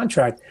highest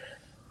contract.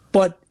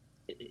 But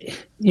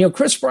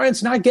Chris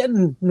Bryant's not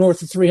getting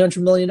north of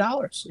 $300 million.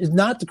 It's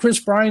not the Chris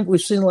Bryant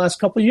we've seen the last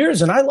couple of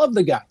years. And I love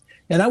the guy,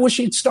 and I wish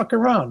he'd stuck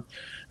around.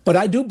 But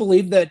I do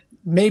believe that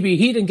maybe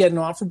he didn't get an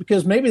offer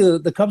because maybe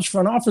the Cubs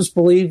front office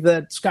believe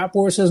that Scott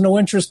Boras has no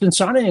interest in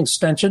signing an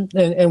extension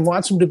and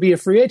wants him to be a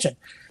free agent.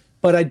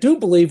 But I do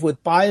believe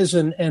with Baez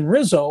and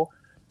Rizzo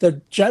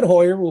that Jed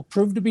Hoyer will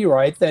prove to be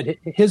right, that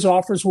his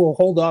offers will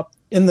hold up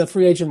in the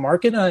free agent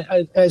market.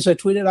 As I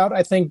tweeted out,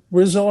 I think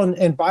Rizzo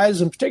and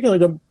Baez in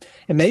particular,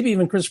 and maybe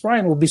even Chris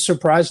Bryant, will be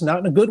surprised, not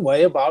in a good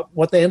way, about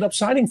what they end up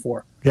signing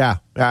for. Yeah,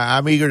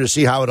 I'm eager to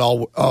see how it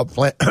all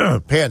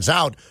pans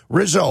out.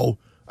 Rizzo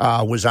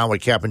was on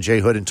with Cap and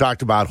Jay Hood and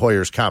talked about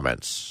Hoyer's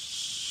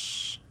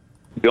comments.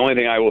 The only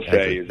thing I will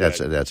say is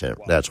that's him.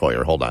 That's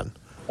Hoyer. Hold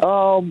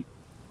on.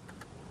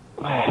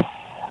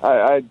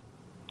 I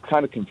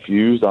kind of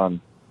confused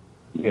on,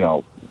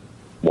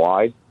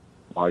 why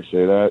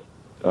say that.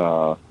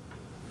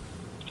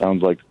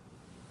 Sounds like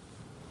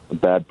a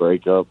bad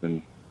breakup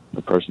and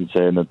the person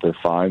saying that they're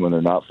fine when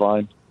they're not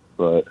fine.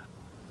 But,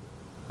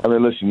 I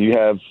mean, listen, you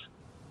have,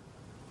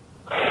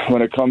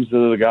 when it comes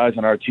to the guys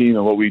on our team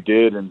and what we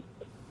did, and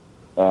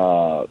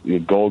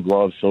Gold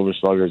Gloves, Silver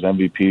Sluggers,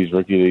 MVPs,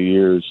 Rookie of the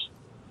Years,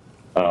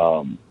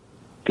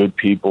 good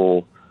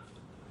people,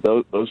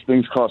 those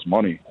things cost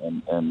money.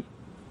 And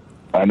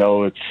I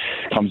know it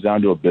comes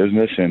down to a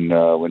business, and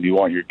when you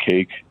want your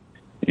cake,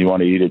 you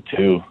want to eat it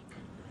too.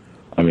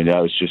 I mean,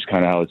 that was just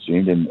kind of how it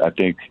seemed, and I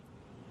think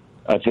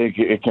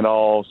it can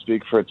all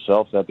speak for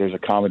itself that there's a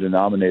common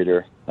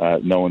denominator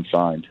no one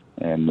signed,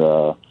 and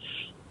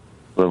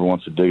whoever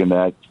wants to dig in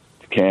that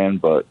can.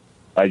 But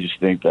I just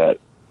think that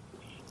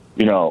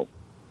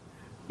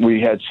we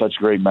had such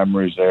great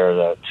memories there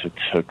that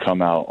to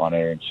come out on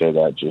air and say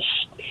that just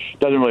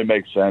doesn't really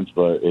make sense.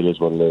 But it is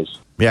what it is.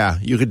 Yeah,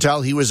 you could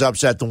tell he was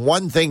upset. The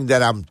one thing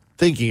that I'm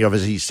thinking of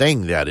as he's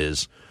saying that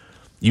is,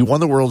 you won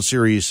the World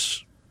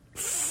Series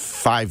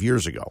 5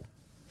 years ago.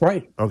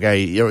 Right.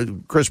 Okay.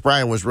 Chris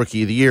Bryant was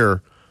Rookie of the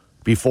Year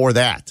before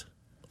that.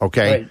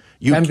 Okay.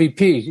 Right.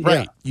 MVP.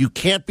 Right. Yeah. You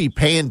can't be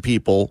paying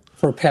people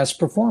for past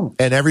performance.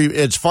 And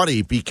it's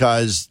funny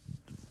because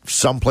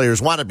some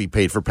players want to be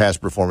paid for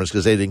past performance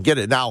because they didn't get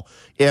it. Now,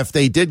 if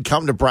they did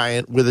come to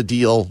Bryant with a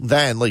deal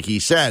then, like he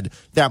said,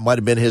 that might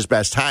have been his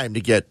best time to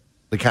get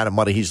the kind of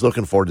money he's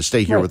looking for to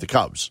stay here with the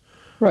Cubs.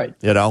 Right.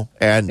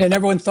 And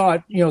everyone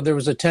thought, there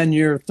was a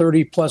 10-year,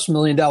 $30+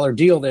 million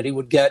deal that he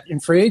would get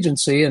in free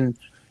agency. And,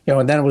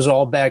 and then it was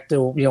all back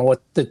to,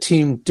 what the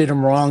team did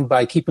him wrong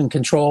by keeping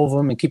control of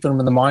him and keeping him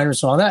in the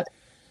minors and all that.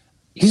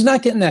 He's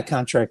not getting that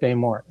contract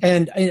anymore.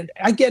 And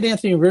I get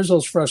Anthony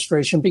Rizzo's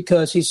frustration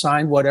because he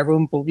signed what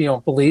everyone,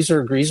 believes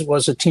or agrees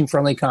was a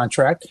team-friendly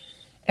contract.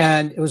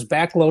 And it was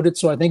backloaded,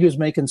 so I think he was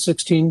making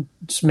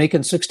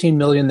 $16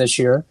 million this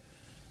year.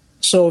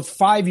 So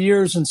 5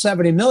 years and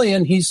 $70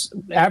 million, he's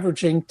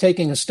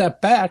taking a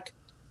step back.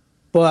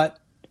 But,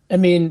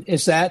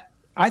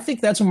 I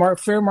think that's a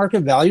fair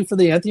market value for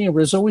the Anthony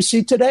Rizzo we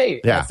see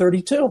today at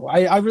 32.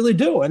 I really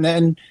do. And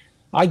then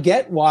I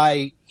get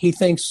why he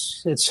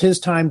thinks it's his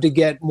time to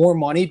get more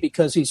money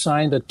because he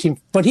signed a team.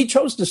 But he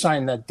chose to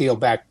sign that deal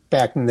back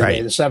in the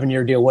day, the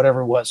 7-year deal,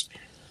 whatever it was.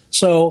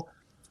 So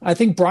I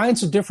think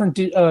Bryant's a different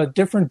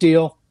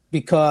deal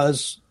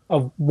because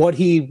of what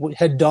he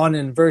had done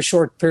in a very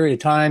short period of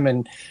time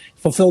and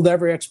fulfilled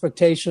every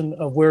expectation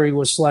of where he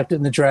was selected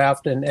in the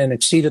draft and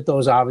exceeded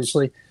those,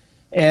 obviously.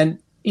 And,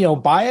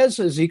 Baez,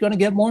 is he going to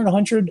get more than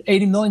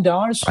 $180 million?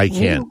 I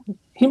can't.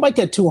 He might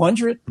get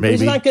 200. Maybe.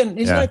 He's not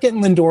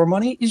getting Lindor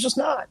money. He's just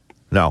not.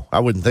 No, I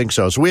wouldn't think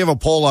so. So we have a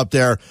poll up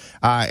there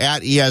at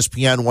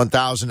ESPN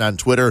 1000 on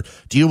Twitter.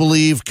 Do you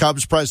believe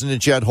Cubs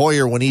president Jed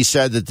Hoyer when he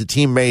said that the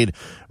team made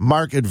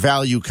market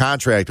value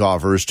contract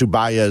offers to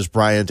Baez,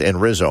 Bryant,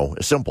 and Rizzo?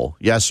 Simple,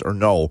 yes or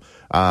no.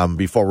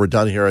 Before we're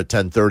done here at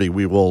 10:30,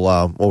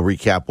 we'll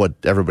recap what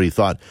everybody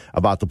thought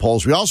about the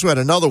polls. We also had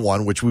another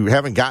one, which we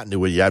haven't gotten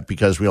to it yet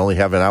because we only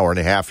have an hour and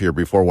a half here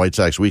before White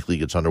Sox Weekly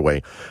gets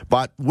underway.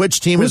 But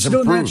which team is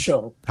improved? Who's doing that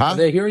show? Huh? Are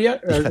they here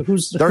yet? Or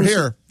They're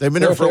here. They've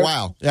been here for a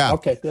while. Yeah.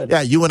 Okay, good.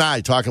 Yeah, you and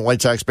I talking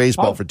White Sox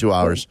baseball for 2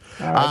 hours.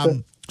 All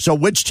right, so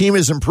which team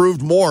has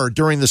improved more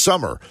during the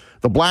summer?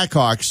 The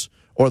Blackhawks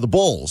or the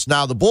Bulls?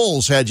 Now, the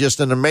Bulls had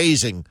just an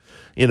amazing,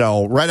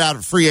 right out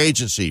of free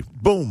agency.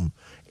 Boom.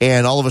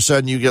 And all of a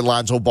sudden you get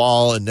Lonzo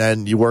Ball, and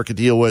then you work a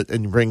deal with,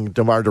 and you bring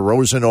DeMar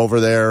DeRozan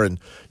over there, and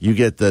you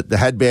get the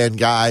headband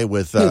guy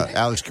with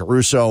Alex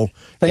Caruso.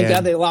 Thank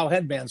God they allow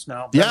headbands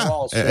now. Yeah,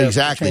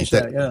 exactly.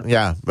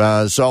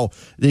 So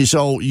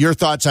your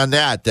thoughts on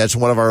that? That's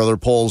one of our other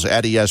polls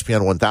at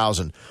ESPN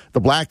 1000. The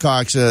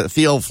Blackhawks,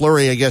 Theo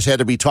Fleury, I guess, had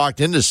to be talked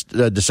into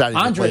deciding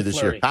to play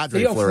this year.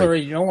 Theo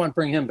Fleury, you don't want to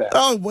bring him back.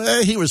 Oh,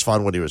 well, he was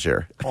fun when he was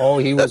here. Oh,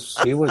 he was.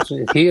 He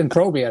and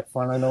Proby had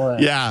fun. I know that.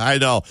 Yeah, I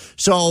know.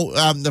 So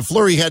the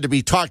Fleury had to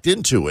be talked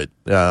into it,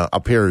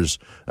 appears,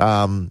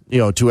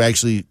 to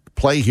actually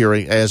play here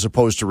as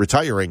opposed to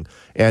retiring.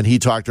 And he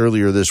talked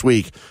earlier this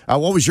week.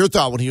 What was your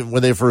thought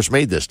when they first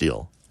made this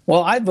deal?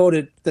 Well, I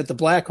voted that the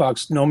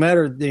Blackhawks, no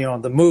matter the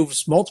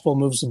multiple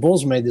moves the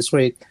Bulls made this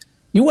week,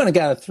 you went and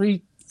got a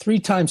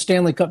three-time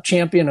Stanley Cup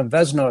champion and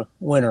Vezina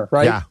winner,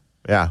 right?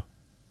 Yeah.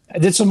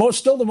 It's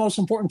still the most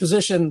important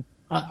position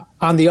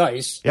on the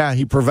ice. Yeah,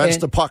 he prevents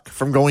the puck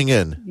from going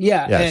in.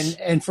 Yeah, yes.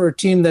 and for a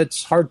team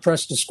that's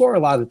hard-pressed to score a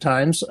lot of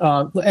times.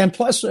 And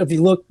plus, if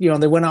you look,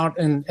 they went out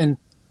and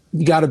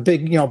got a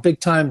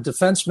big-time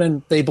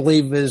defenseman they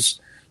believe is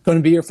going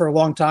to be here for a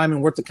long time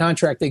and worth the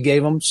contract they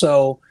gave him.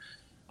 So,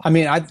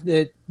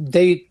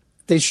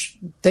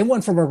 they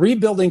went from a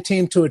rebuilding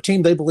team to a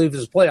team they believe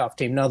is a playoff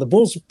team. Now, the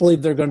Bulls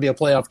believe they're going to be a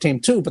playoff team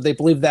too, but they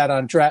believe that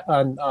on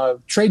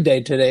trade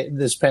day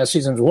this past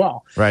season as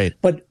well. Right.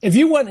 But if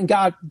you went and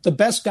got the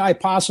best guy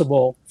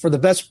possible for the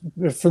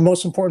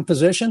most important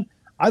position,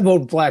 I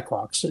vote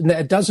Blackhawks. And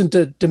it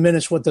doesn't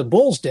diminish what the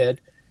Bulls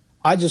did.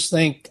 I just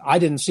think I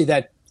didn't see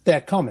that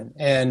coming.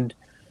 And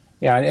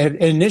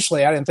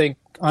initially I didn't think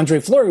Andre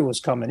Fleury was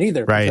coming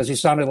either because he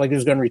sounded like he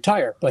was going to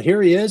retire. But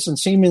here he is, and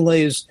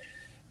seemingly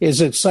is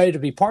excited to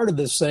be part of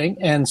this thing.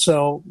 And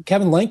so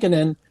Kevin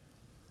Lankinen,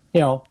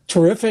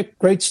 terrific,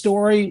 great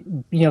story,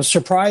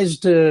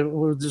 surprised,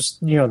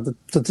 the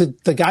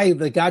guy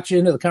that got you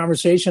into the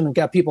conversation and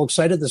got people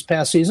excited this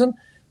past season,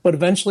 but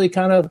eventually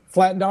kind of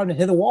flattened out and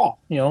hit a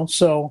wall,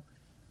 So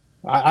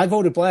I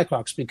voted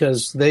Blackhawks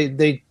because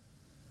they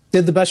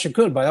did the best you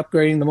could by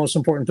upgrading the most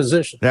important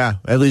position. Yeah,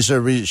 at least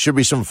there should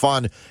be some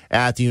fun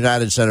at the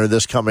United Center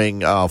this coming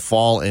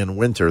fall and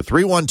winter.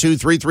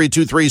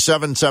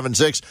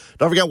 312-332-3776.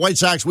 Don't forget White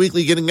Sox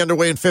Weekly getting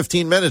underway in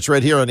 15 minutes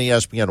right here on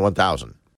ESPN 1000.